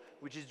model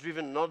which is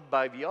driven not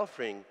by the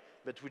offering,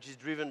 but which is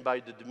driven by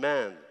the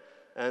demand.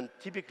 And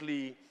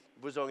typically,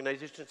 those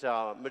organizations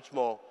are much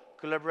more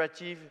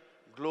collaborative,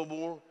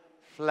 global,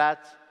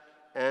 flat,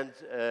 and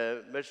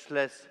much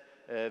less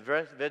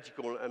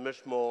vertical and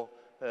much more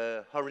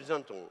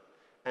horizontal.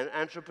 And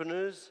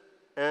entrepreneurs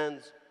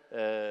and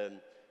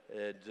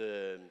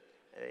the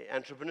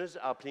entrepreneurs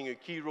are playing a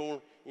key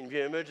role in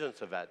the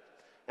emergence of that.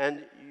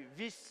 And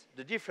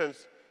the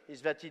difference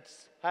is that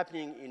it's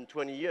happening in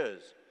 20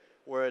 years,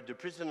 where the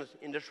precedent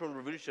industrial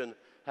revolution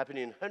happened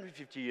in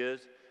 150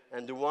 years,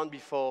 and the one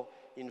before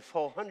in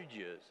 400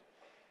 years.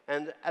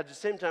 And at the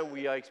same time,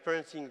 we are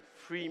experiencing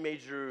 3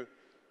 major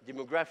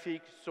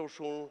demographic,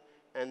 social,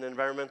 and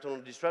environmental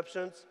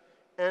disruptions.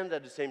 And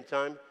at the same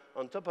time,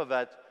 on top of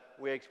that,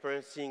 we're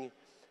experiencing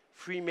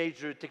 3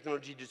 major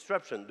technology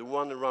disruptions. The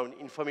one around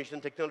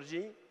information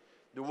technology,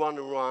 the one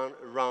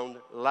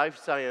around life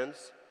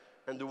science,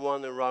 and the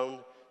one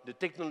around the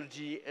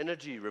technology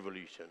energy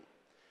revolution.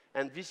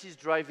 And this is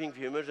driving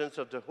the emergence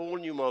of the whole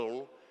new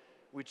model,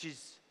 which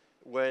is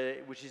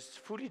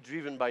fully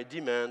driven by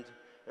demand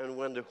and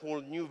when the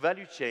whole new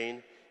value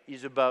chain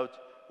is about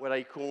what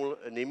I call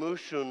an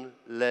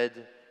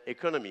emotion-led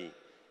economy.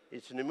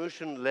 It's an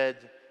emotion-led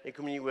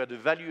economy where the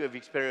value of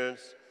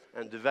experience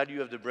and the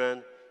value of the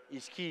brand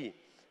is key.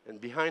 And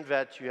behind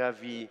that, you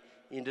have the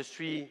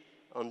industry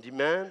on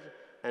demand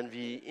and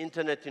the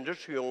internet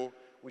industrial,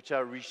 which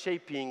are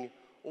reshaping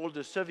all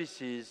the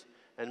services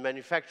and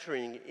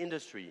manufacturing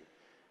industry.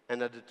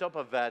 And at the top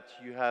of that,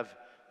 you have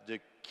the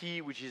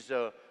key, which is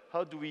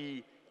how do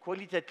we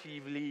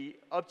qualitatively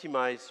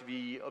optimize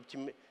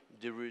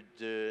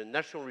the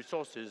natural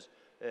resources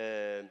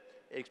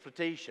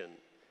exploitation.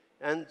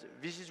 And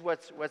this is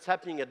what's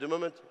happening at the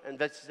moment, and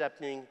that is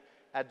happening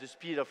at the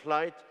speed of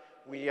light.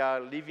 We are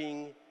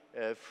living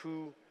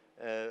through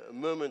a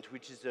moment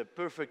which is a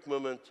perfect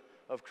moment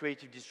of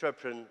creative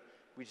disruption,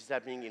 which is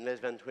happening in less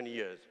than 20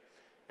 years.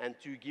 And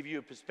to give you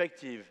a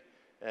perspective,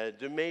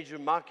 the major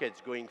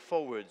markets going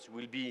forwards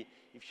will be,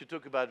 if you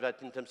talk about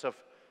that in terms of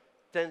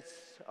in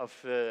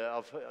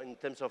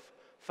terms of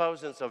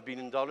thousands of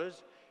billion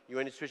dollars,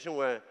 you're in a situation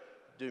where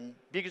the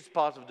biggest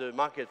part of the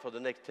market for the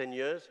next 10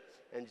 years,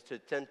 and it's a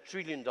 $10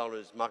 trillion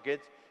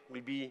market,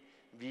 will be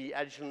the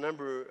additional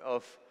number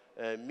of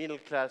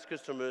middle-class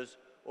customers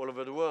all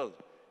over the world.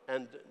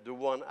 And the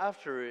one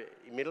after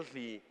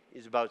immediately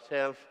is about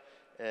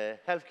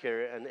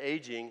healthcare and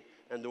aging,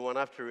 and the one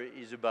after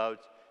is about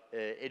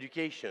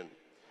education.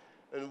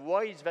 And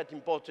why is that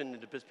important in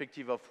the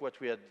perspective of what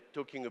we are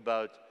talking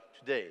about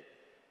today?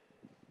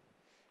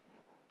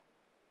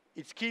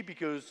 It's key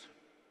because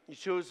it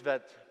shows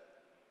that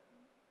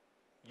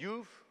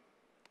youth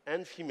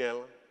and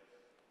female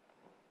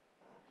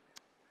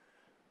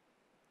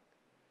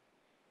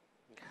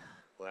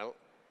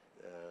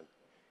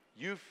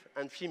youth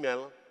and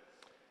female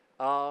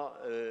are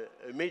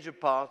a major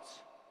part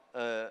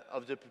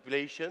of the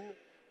population,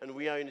 and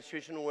we are in a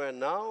situation where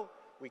now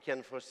we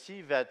can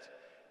foresee that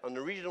on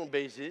a regional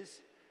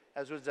basis,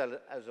 as well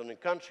as on a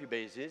country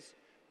basis,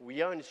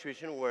 we are in a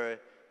situation where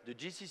the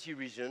GCC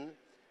region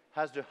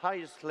has the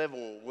highest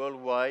level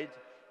worldwide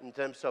in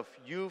terms of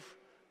youth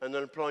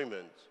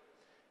unemployment.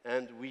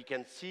 And we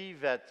can see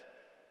that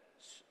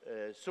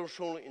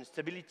social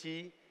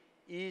instability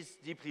is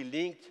deeply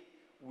linked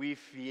with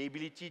the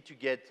ability to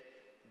get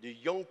the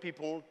young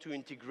people to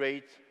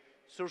integrate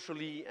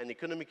socially and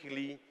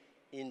economically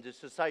in the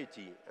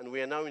society. And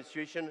we are now in a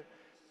situation,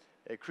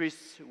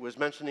 Chris was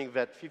mentioning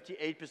that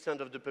 58%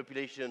 of the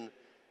population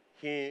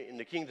here in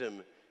the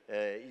kingdom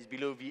is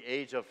below the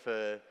age of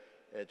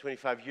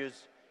 25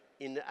 years.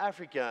 In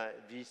Africa,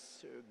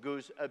 this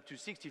goes up to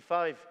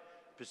 65%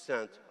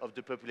 of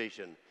the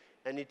population.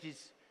 And it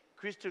is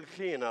crystal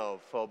clear now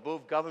for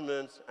both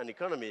governments and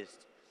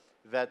economists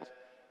that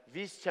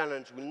this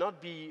challenge will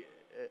not be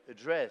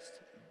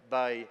addressed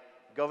by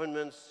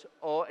governments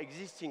or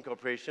existing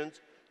corporations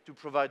to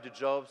provide the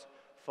jobs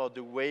for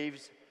the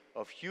waves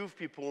of youth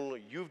people,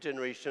 youth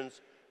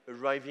generations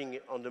arriving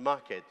on the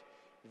market.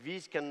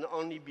 This can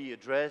only be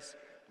addressed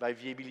by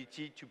the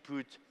ability to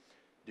put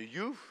the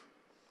youth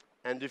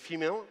and the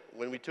female.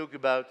 When we talk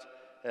about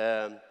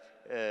an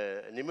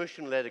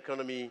emotion-led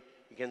economy,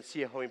 you can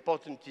see how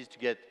important it is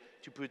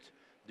to put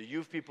the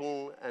youth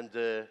people and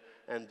the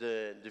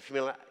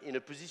female in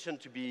a position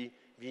to be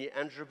the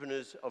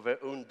entrepreneurs of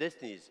their own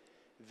destinies.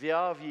 They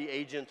are the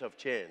agent of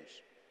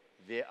change.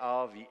 They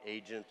are the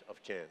agent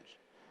of change.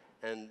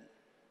 And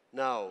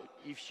now,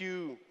 if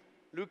you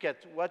look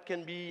at what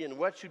can be and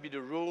what should be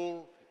the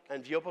role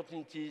and the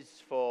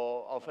opportunities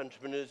of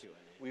entrepreneurs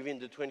within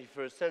the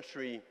 21st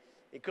century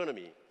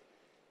economy,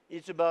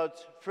 it's about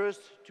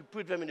first to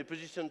put them in a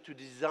position to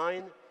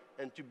design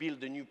and to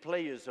build the new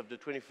players of the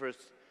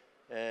 21st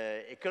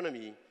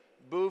economy,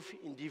 both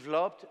in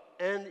developed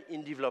and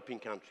in developing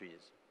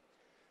countries.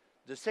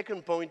 The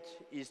second point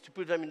is to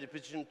put them in the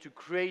position to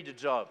create the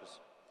jobs.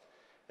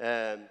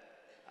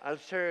 I'll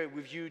share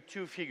with you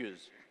two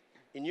figures.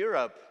 In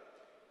Europe,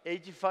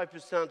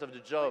 85% of the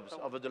jobs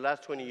over the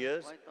last 20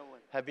 years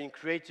have been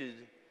created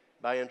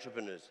by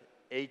entrepreneurs,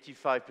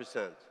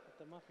 85%.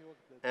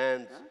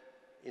 And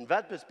in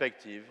that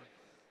perspective,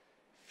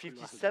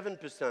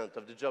 57%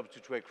 of the jobs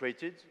which were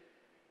created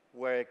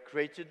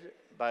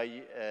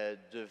by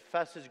the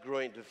fastest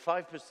growing, the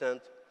 5%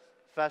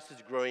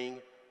 fastest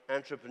growing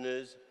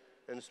entrepreneurs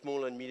and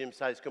small and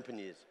medium-sized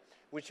companies,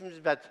 which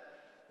means that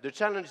the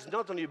challenge is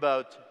not only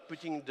about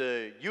putting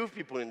the youth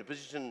people in a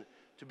position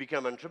to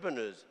become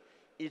entrepreneurs,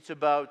 it's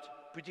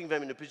about putting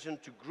them in a position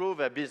to grow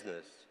their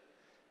business,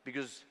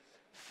 because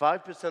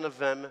 5% of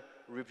them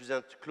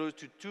represent close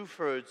to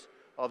 2/3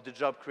 of the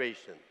job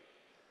creation.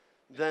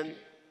 Then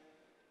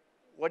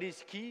what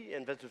is key,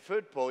 and that's the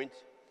third point,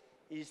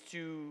 is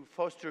to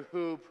foster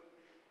hope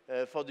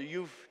for the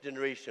youth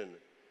generation.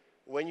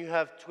 When you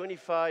have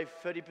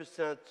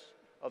 25–30%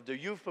 of the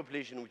youth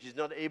population which is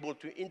not able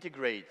to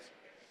integrate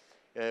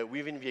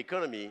within the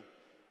economy,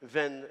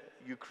 then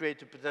you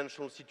create a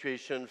potential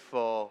situation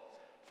for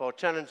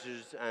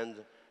challenges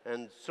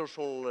and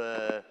social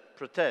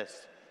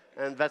protests.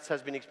 And that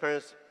has been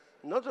experienced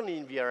not only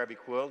in the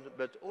Arabic world,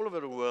 but all over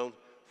the world,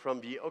 from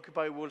the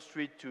Occupy Wall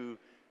Street to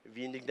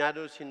the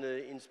Indignados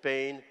in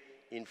Spain,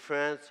 in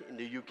France, in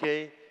the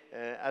UK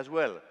as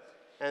well.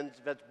 And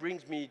that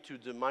brings me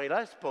to my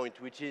last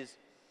point, which is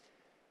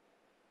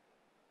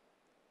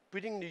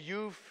putting the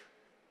youth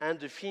and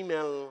the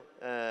female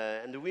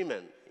and the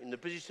women in the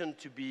position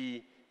to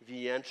be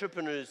the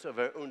entrepreneurs of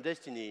their own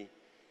destiny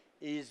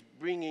is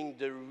bringing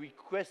the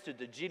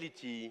requested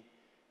agility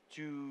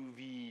to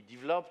the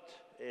developed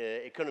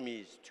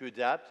economies to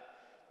adapt,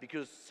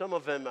 because some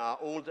of them are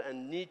old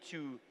and need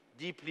to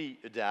deeply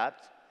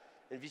adapt.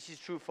 And this is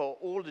true for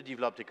all the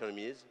developed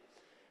economies.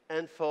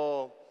 And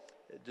for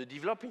the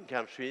developing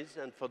countries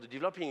and for the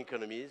developing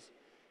economies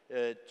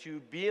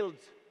to build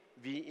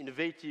the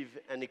innovative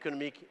and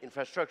economic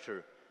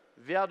infrastructure.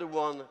 They are the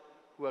ones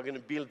who are going to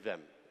build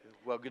them,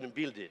 who are going to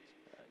build it.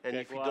 And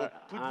if we don't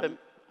put them...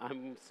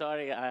 I'm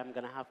sorry, I'm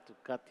going to have to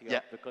cut you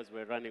off because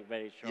we're running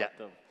very short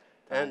of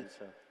time.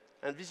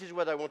 And this is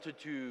what I wanted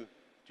to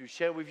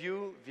share with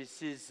you.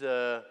 This is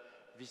a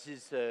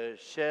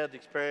shared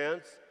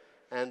experience,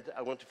 and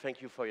I want to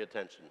thank you for your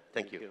attention.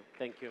 Thank you.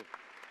 Thank you.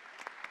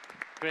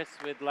 Chris,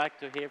 we'd like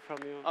to hear from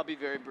you. I'll be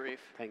very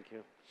brief. Thank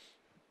you.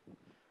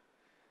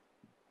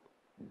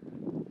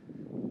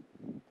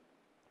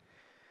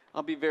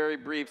 I'll be very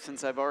brief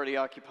since I've already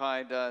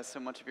occupied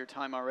so much of your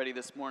time already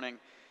this morning.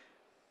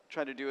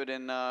 Try to do it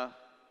in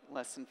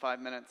less than 5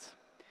 minutes.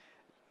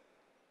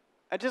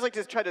 I'd just like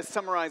to try to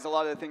summarize a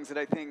lot of the things that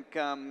I think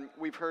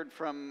we've heard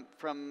from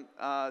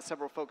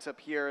several folks up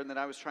here and that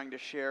I was trying to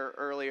share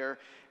earlier,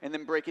 and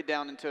then break it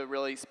down into a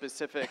really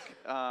specific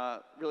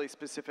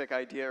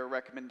idea or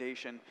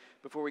recommendation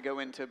before we go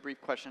into a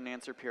brief question and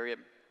answer period.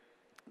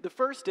 The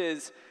first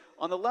is,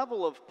 on the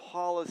level of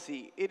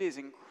policy, it is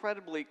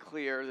incredibly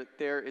clear that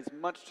there is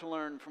much to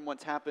learn from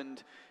what's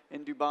happened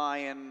in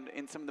Dubai and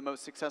in some of the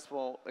most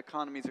successful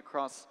economies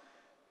across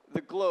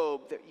the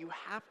globe, that you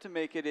have to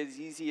make it as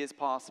easy as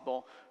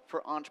possible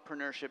for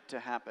entrepreneurship to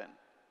happen.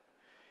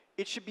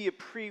 It should be a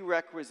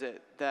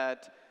prerequisite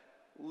that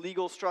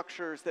legal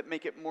structures that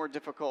make it more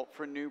difficult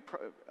for new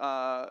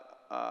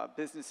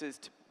businesses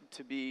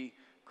to be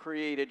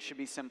created should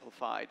be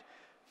simplified.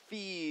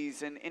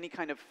 Fees and any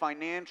kind of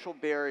financial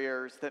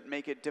barriers that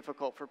make it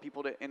difficult for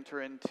people to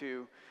enter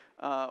into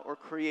or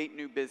create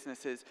new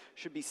businesses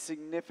should be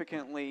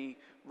significantly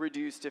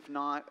reduced, if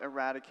not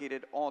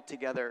eradicated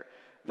altogether.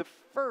 The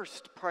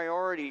first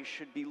priority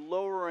should be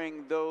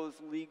lowering those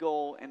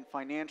legal and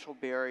financial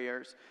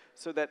barriers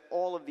so that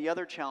all of the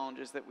other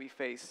challenges that we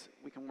face,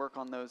 we can work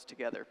on those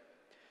together.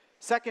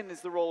 Second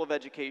is the role of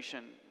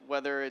education,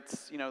 whether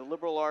it's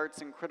liberal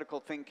arts and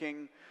critical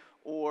thinking,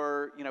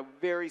 or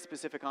very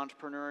specific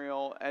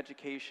entrepreneurial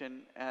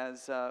education,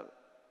 as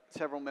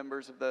several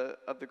members of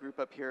the group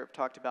up here have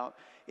talked about.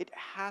 It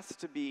has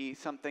to be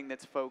something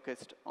that's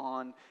focused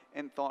on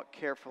and thought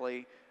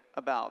carefully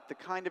about. The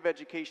kind of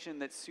education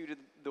that suited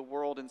the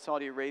world in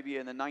Saudi Arabia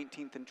in the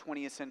 19th and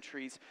 20th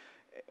centuries,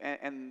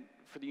 and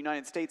for the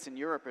United States and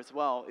Europe as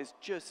well, is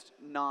just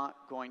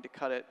not going to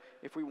cut it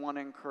if we want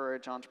to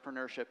encourage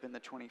entrepreneurship in the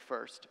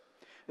 21st.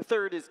 The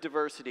third is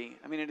diversity.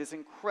 I mean, it is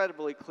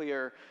incredibly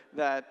clear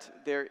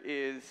that there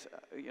is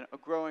a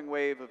growing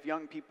wave of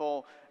young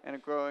people and a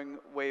growing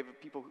wave of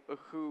people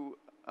who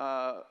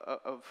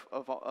of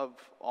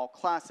all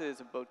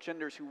classes, of both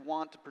genders, who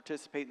want to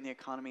participate in the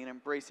economy, and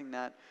embracing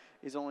that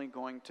is only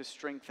going to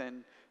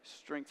strengthen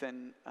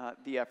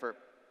the effort.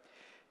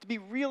 To be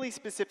really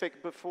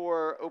specific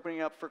before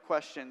opening up for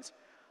questions,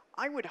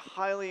 I would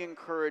highly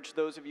encourage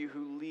those of you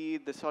who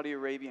lead the Saudi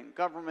Arabian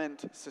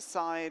government,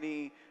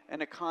 society,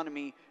 and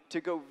economy to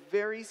go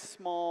very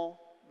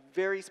small,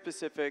 very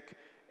specific,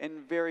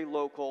 and very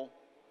local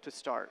to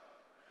start.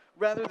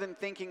 Rather than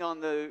thinking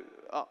on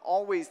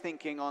always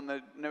thinking on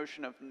the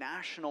notion of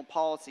national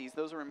policies,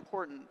 those are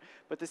important,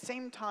 but at the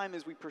same time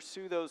as we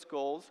pursue those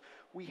goals,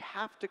 we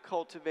have to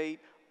cultivate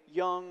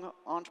young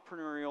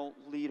entrepreneurial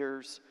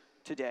leaders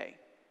today.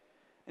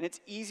 And it's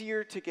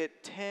easier to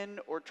get 10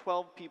 or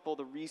 12 people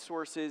the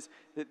resources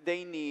that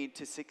they need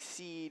to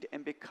succeed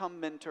and become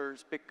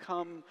mentors,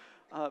 become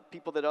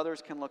people that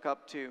others can look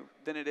up to,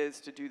 than it is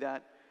to do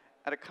that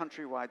at a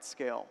countrywide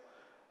scale.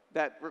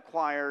 That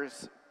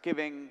requires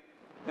giving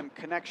them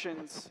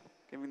connections,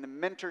 giving them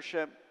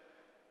mentorship,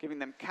 giving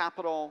them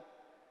capital,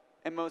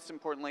 and most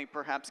importantly,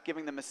 perhaps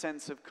giving them a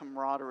sense of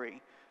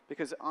camaraderie.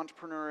 Because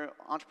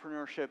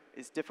entrepreneurship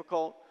is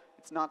difficult.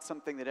 It's not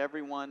something that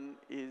everyone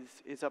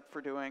is up for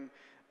doing,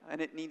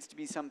 and it needs to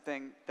be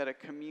something that a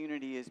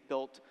community is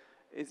built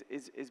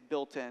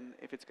in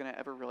if it's going to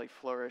ever really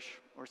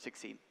flourish or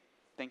succeed.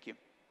 Thank you.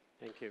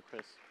 Thank you,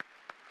 Chris.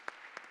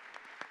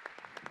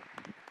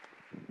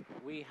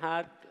 We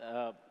had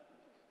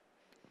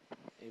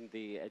in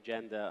the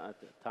agenda at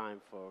the time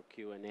for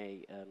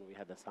Q&A, and we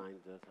had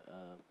assigned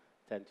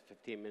 10 to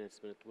 15 minutes,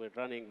 but we're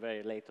running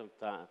very late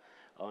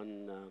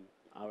on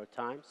our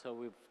time, so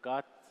we've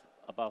got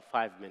about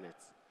 5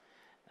 minutes.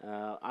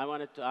 I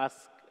wanted to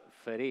ask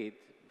Farid,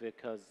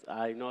 because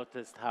I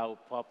noticed how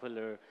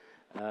popular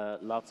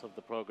lots of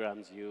the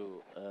programs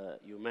you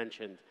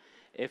mentioned.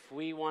 If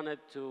we wanted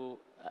to,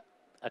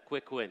 a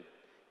quick win,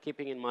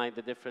 keeping in mind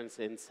the difference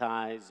in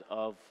size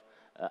of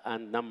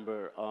and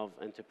number of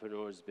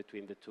entrepreneurs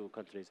between the two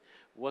countries,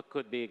 what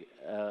could be,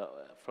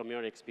 from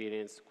your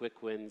experience,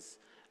 quick wins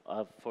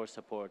for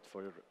support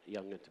for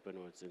young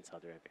entrepreneurs in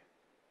Saudi Arabia?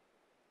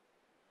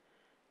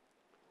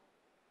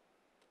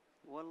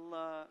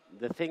 والله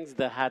The things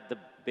that had the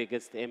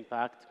biggest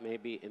impact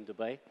maybe in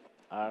Dubai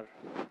are?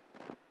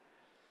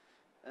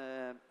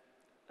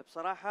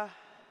 بصراحة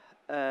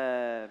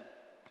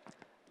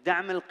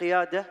دعم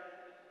القيادة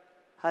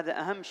هذا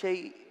أهم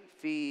شيء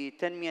في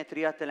تنمية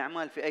ريادة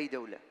الأعمال في أي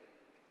دولة.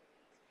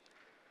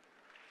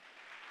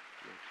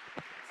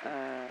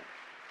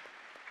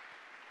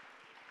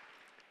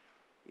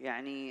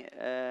 يعني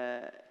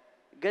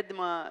قد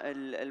ما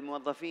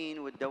الموظفين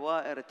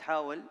والدوائر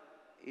تحاول،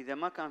 إذا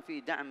ما كان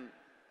في دعم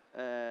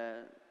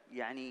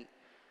يعني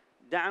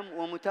دعم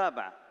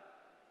ومتابعة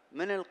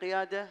من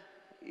القيادة،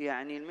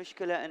 يعني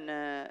المشكلة أن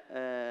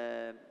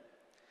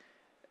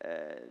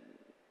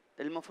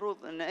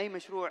المفروض أن أي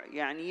مشروع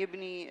يعني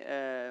يبني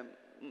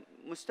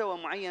مستوى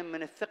معين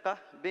من الثقة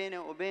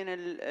بينه وبين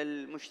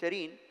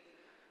المشترين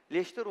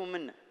ليشتروا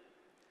منه.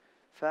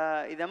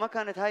 فإذا ما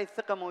كانت هاي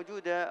الثقة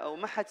موجودة أو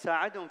ما حد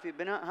ساعدهم في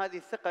بناء هذه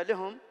الثقة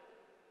لهم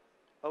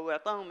أو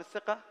إعطاهم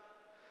الثقة،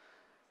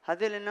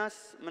 هذيل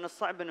الناس من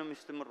الصعب أنهم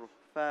يستمروا.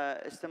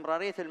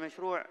 فاستمرارية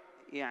المشروع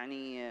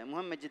يعني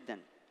مهمة جدا.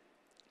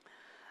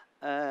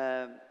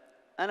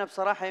 أنا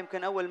بصراحة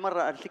يمكن أول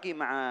مرة ألتقي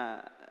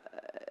مع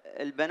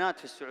البنات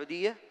في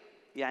السعودية،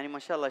 يعني ما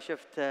شاء الله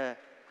شفت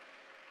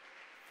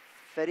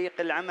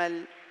فريق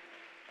العمل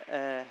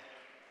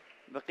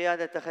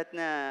بقيادة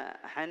أختنا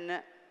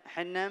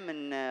حنا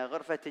من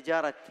غرفة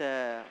تجارة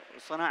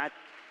وصناعة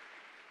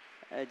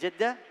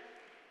جدة.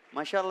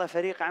 ما شاء الله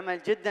فريق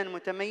عمل جدا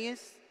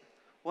متميز،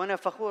 وأنا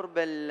فخور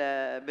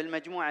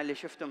بالمجموعة اللي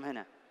شفتم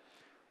هنا.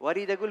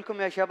 وأريد أقول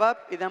لكم يا شباب،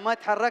 إذا ما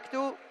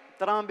تحركتوا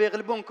تراهم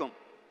بيغلبونكم.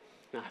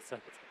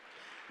 أحسنت.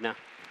 نعم،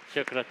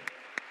 شكرا.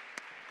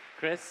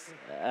 Chris,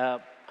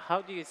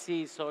 how do you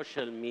see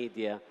social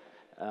media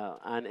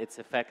and its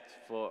effect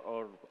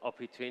or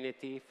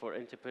opportunity for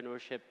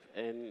entrepreneurship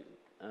and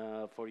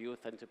for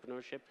youth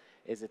entrepreneurship?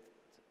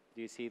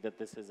 Do you see that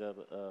this is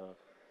a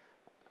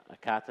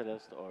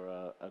catalyst or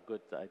a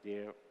good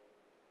idea?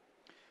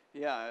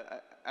 Yeah,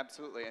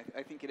 absolutely.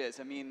 I think it is.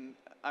 I mean,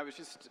 I was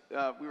just,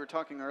 we were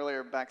talking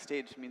earlier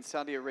backstage. I mean,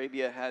 Saudi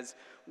Arabia has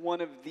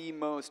one of the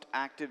most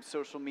active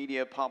social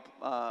media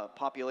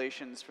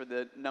populations for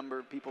the number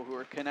of people who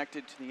are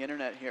connected to the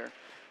internet here,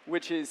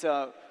 which is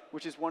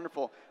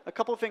wonderful. A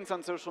couple of things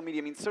on social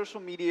media. I mean,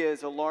 social media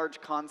is a large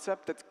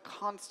concept that's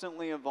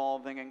constantly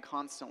evolving and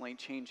constantly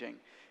changing.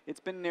 It's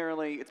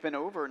been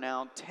over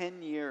now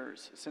 10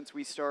 years since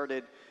we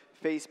started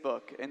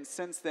Facebook, and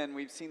since then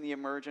we've seen the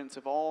emergence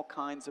of all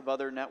kinds of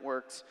other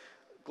networks,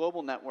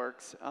 global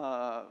networks,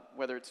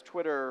 whether it's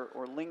Twitter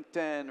or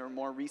LinkedIn or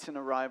more recent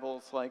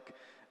arrivals like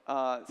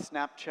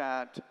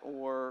Snapchat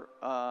or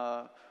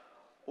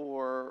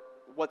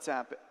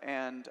WhatsApp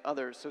and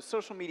others. So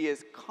social media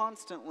is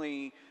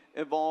constantly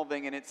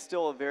evolving, and it's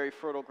still a very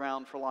fertile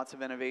ground for lots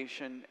of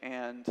innovation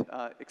and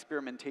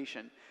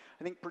experimentation.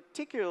 I think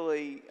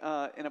particularly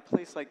in a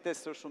place like this,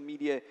 social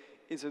media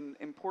is an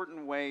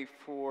important way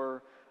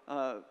for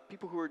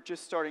people who are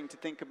just starting to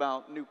think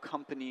about new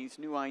companies,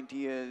 new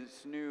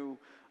ideas, new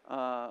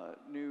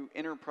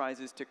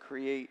enterprises to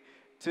create,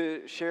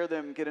 to share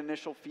them, get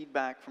initial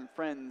feedback from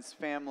friends,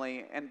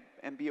 family,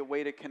 and be a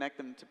way to connect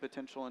them to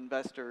potential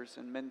investors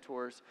and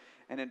mentors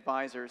and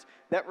advisors.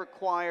 That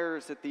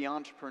requires that the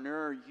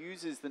entrepreneur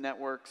uses the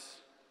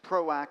networks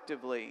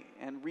proactively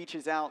and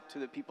reaches out to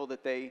the people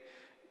that they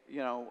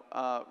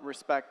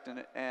respect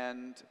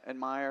and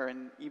admire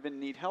and even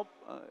need help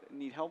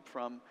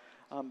from.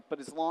 But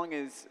as long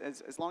as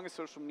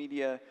social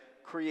media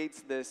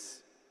creates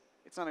this,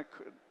 it's not a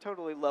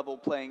totally level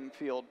playing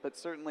field, but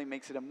certainly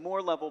makes it a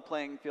more level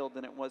playing field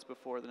than it was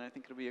before, then I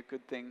think it'll be a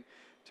good thing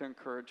to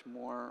encourage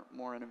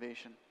more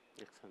innovation.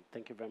 Excellent.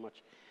 Thank you very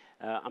much.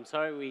 I'm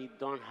sorry we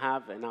don't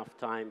have enough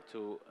time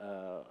to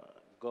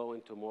go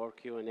into more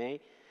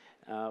Q&A.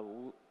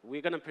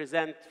 We're going to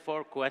present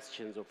 4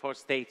 questions or 4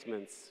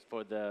 statements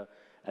for the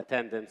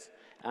attendants,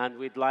 and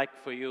we'd like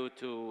for you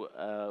to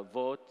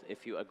vote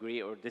if you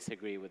agree or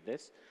disagree with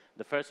this.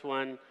 The first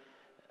one,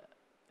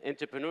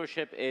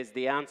 entrepreneurship is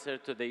the answer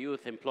to the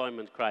youth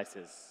employment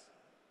crisis.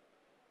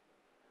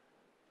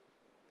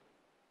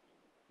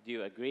 Do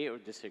you agree or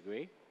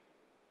disagree?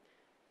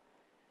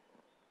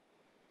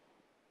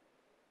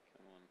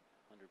 Come on,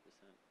 100%.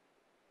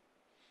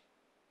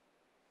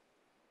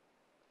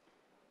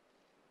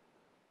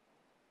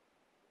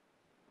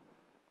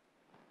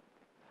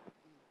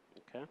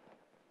 Okay.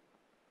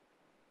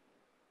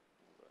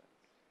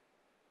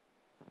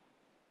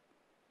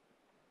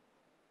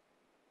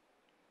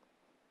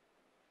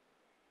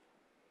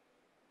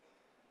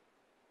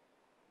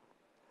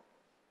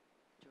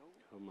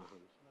 هم ما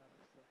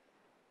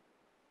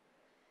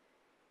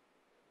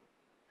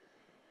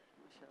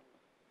شاء الله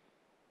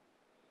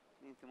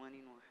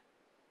 82 واحد.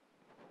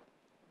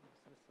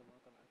 بس لسه ما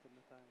طلعت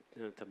النتائج.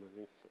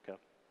 80. Okay.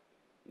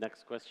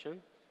 Next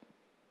question.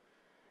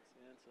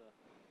 Yes.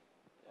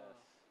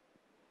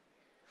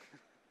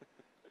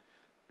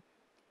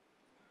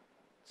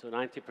 So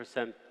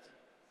 90%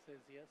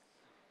 says yes.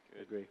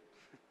 agree.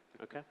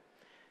 Okay.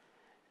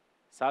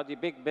 Saudi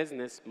big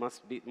business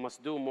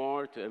must do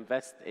more to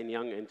invest in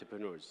young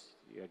entrepreneurs.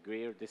 Do you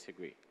agree or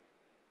disagree?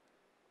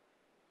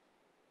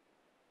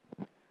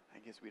 I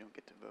guess we don't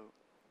get to vote.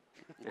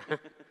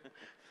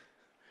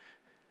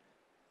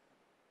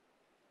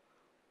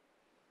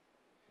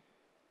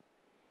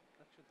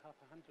 That should have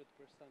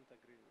 100%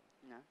 agreement.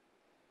 نعم.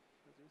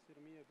 لازم يصير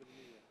 100%.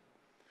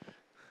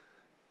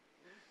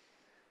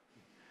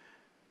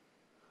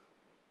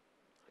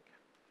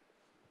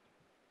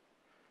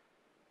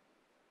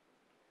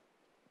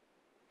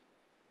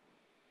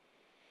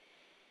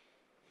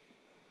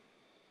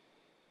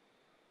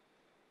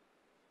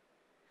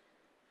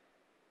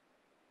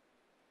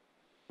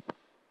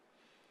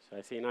 So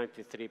I see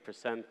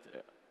 93%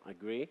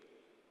 agree.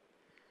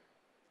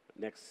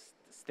 Next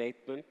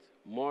statement,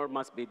 more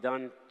must be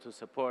done to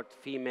support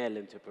female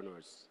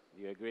entrepreneurs.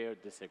 Do you agree or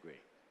disagree?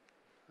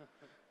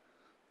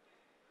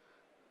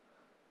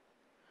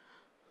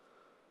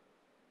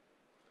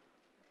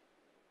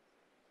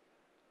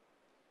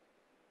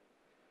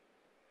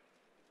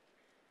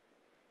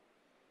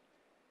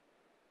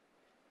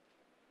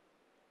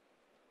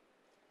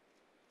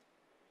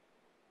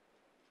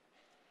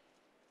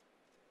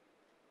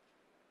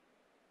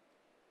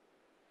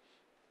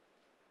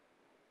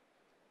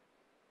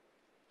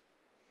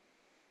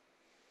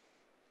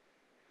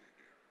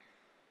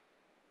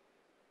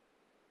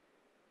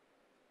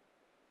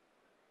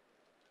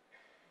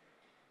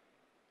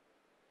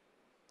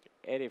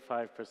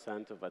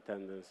 %85% of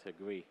attendants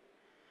agree.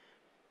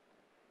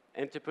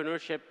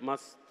 Entrepreneurship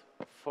must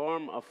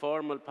form a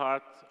formal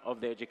part of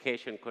the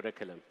education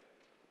curriculum.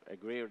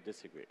 Agree or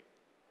disagree?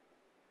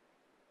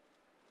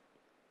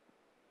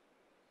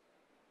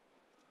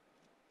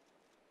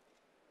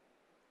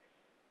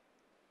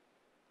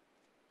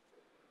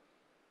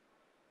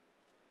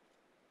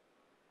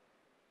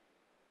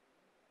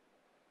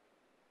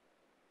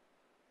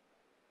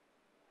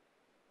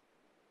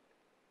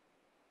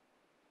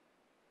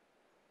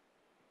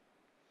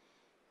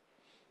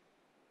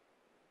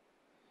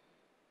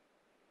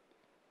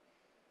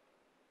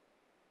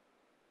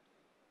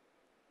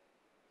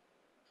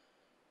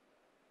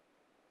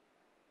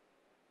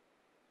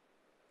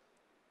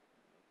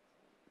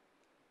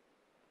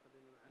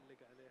 خلينا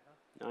نعلق عليها.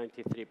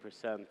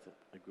 93%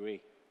 agree.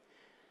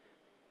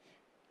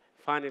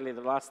 Finally,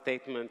 the last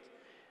statement,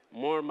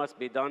 more must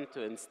be done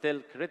to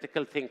instill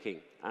critical thinking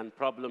and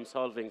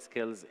problem-solving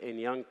skills in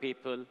young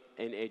people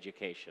in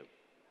education.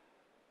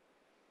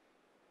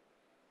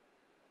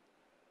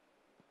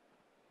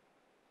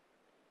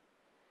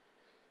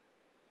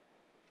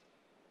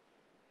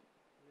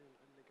 خلينا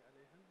نعلق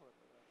عليها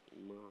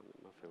ولا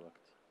ما في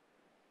وقت.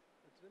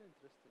 It's very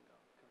interesting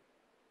outcome.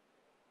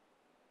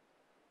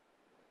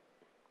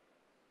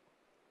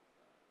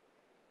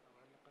 أو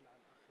على الأقل على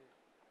الأخير.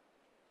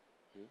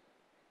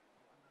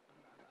 أو على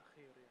الأقل على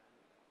الأخير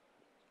يعني.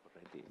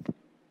 Already.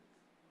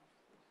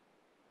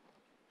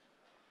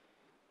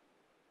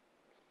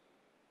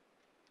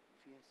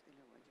 في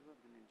أسئلة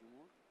وأجوبة من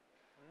الجمهور؟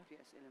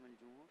 في أسئلة من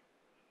الجمهور؟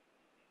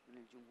 من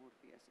الجمهور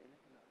في أسئلة؟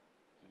 لا.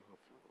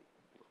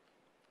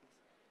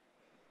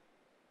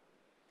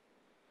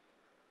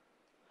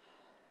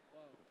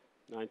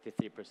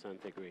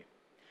 93% agree.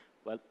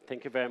 Well,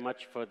 thank you very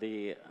much for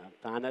the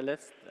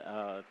panelists.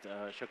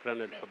 شكرا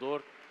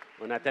للحضور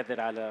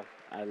ونعتذر على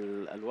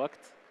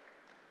الوقت.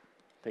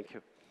 Thank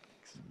you.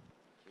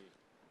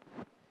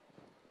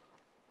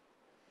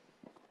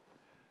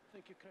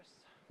 Thank you, Chris.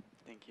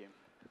 Thank you.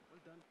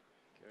 Well done.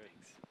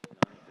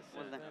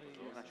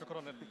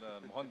 شكرا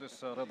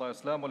للمهندس رضا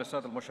إسلام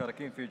وللسادة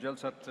المشاركين في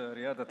جلسة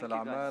ريادة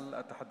الأعمال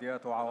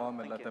التحديات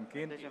وعوامل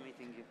التمكين.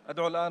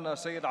 أدعو الآن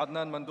السيد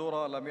عدنان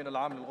مندورة الأمين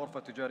العام للغرفة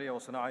التجارية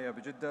والصناعية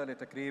بجدة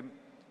لتكريم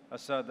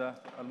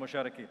السادة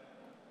المشاركين.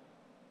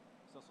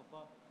 أستاذ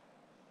سلطان.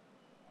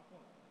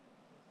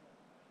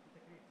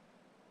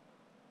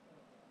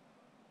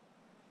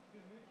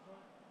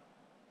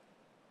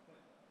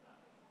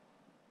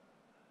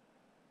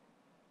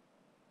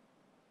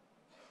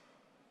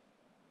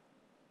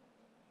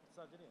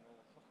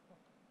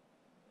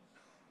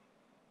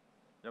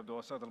 يبدو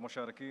السادة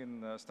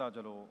المشاركين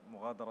استعجلوا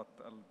مغادرة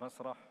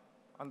المسرح،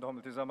 عندهم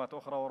التزامات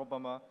أخرى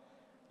وربما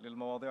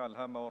للمواضيع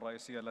الهامة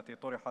والرئيسية التي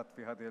طرحت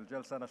في هذه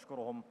الجلسة.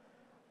 نشكرهم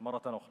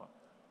مرة أخرى.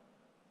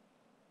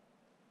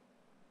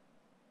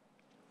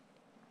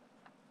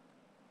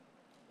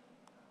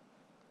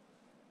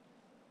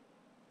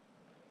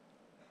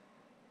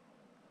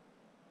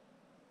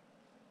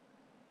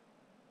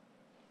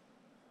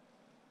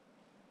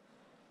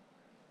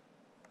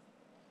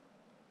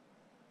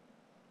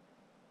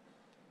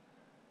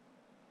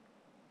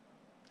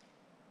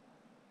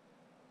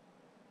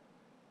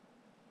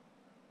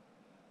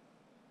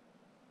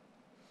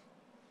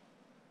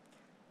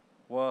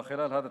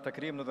 وخلال هذا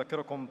التكريم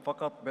نذكركم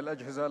فقط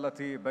بالأجهزة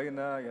التي بين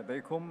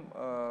يديكم.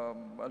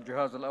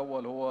 الجهاز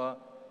الأول هو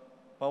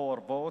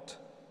باور فوت،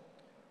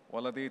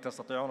 والذي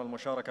تستطيعون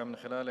المشاركة من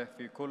خلاله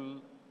في كل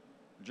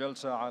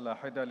جلسة على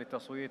حدة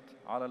للتصويت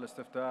على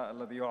الاستفتاء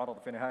الذي يعرض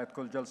في نهاية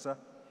كل جلسة.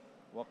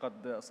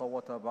 وقد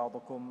صوت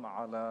بعضكم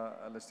على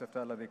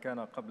الاستفتاء الذي كان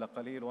قبل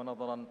قليل،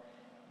 ونظراً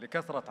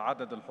لكثرة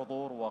عدد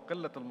الحضور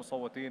وقلة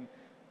المصوتين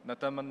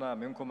نتمنى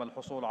منكم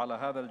الحصول على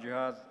هذا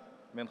الجهاز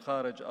من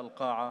خارج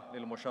القاعة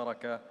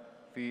للمشاركة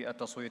في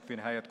التصويت في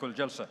نهاية كل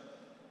جلسة.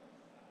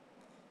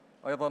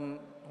 أيضاً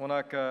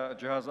هناك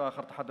جهاز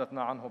آخر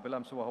تحدثنا عنه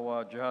بالأمس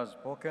وهو جهاز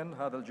بوكن.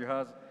 هذا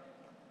الجهاز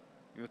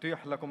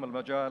يتيح لكم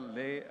المجال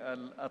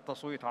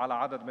للتصويت على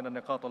عدد من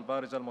النقاط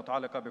البارزة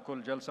المتعلقة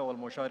بكل جلسة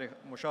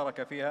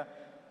والمشاركة فيها،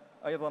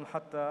 أيضاً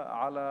حتى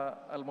على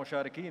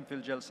المشاركين في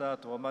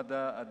الجلسات ومدى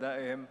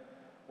أدائهم،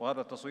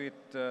 وهذا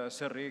التصويت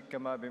سري.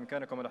 كما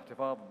بإمكانكم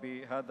الاحتفاظ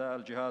بهذا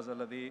الجهاز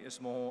الذي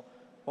اسمه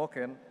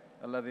بوكن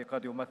الذي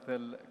قد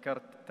يمثل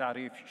كرت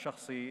تعريف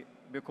شخصي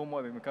بكم،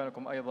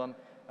 وبإمكانكم أيضاً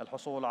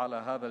الحصول على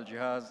هذا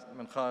الجهاز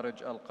من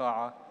خارج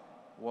القاعة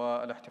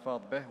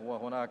والاحتفاظ به.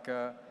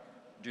 وهناك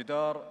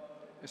جدار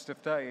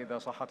استفتائي إذا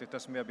صحت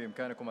التسمية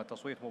بإمكانكم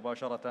التصويت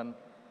مباشرة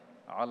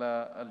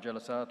على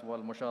الجلسات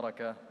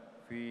والمشاركة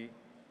في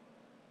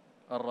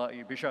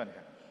الرأي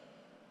بشأنها.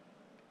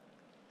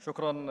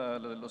 شكراً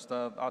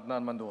للأستاذ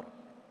عدنان مندورة.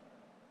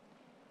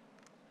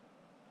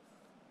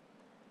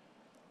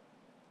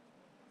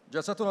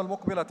 جلستنا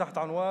المقبلة تحت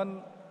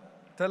عنوان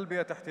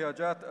تلبية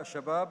احتياجات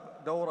الشباب،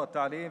 دور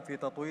التعليم في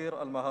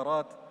تطوير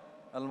المهارات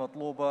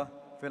المطلوبة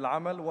في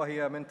العمل،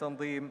 وهي من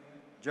تنظيم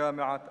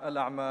جامعة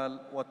الأعمال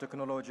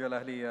والتكنولوجيا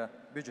الأهلية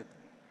بجدة.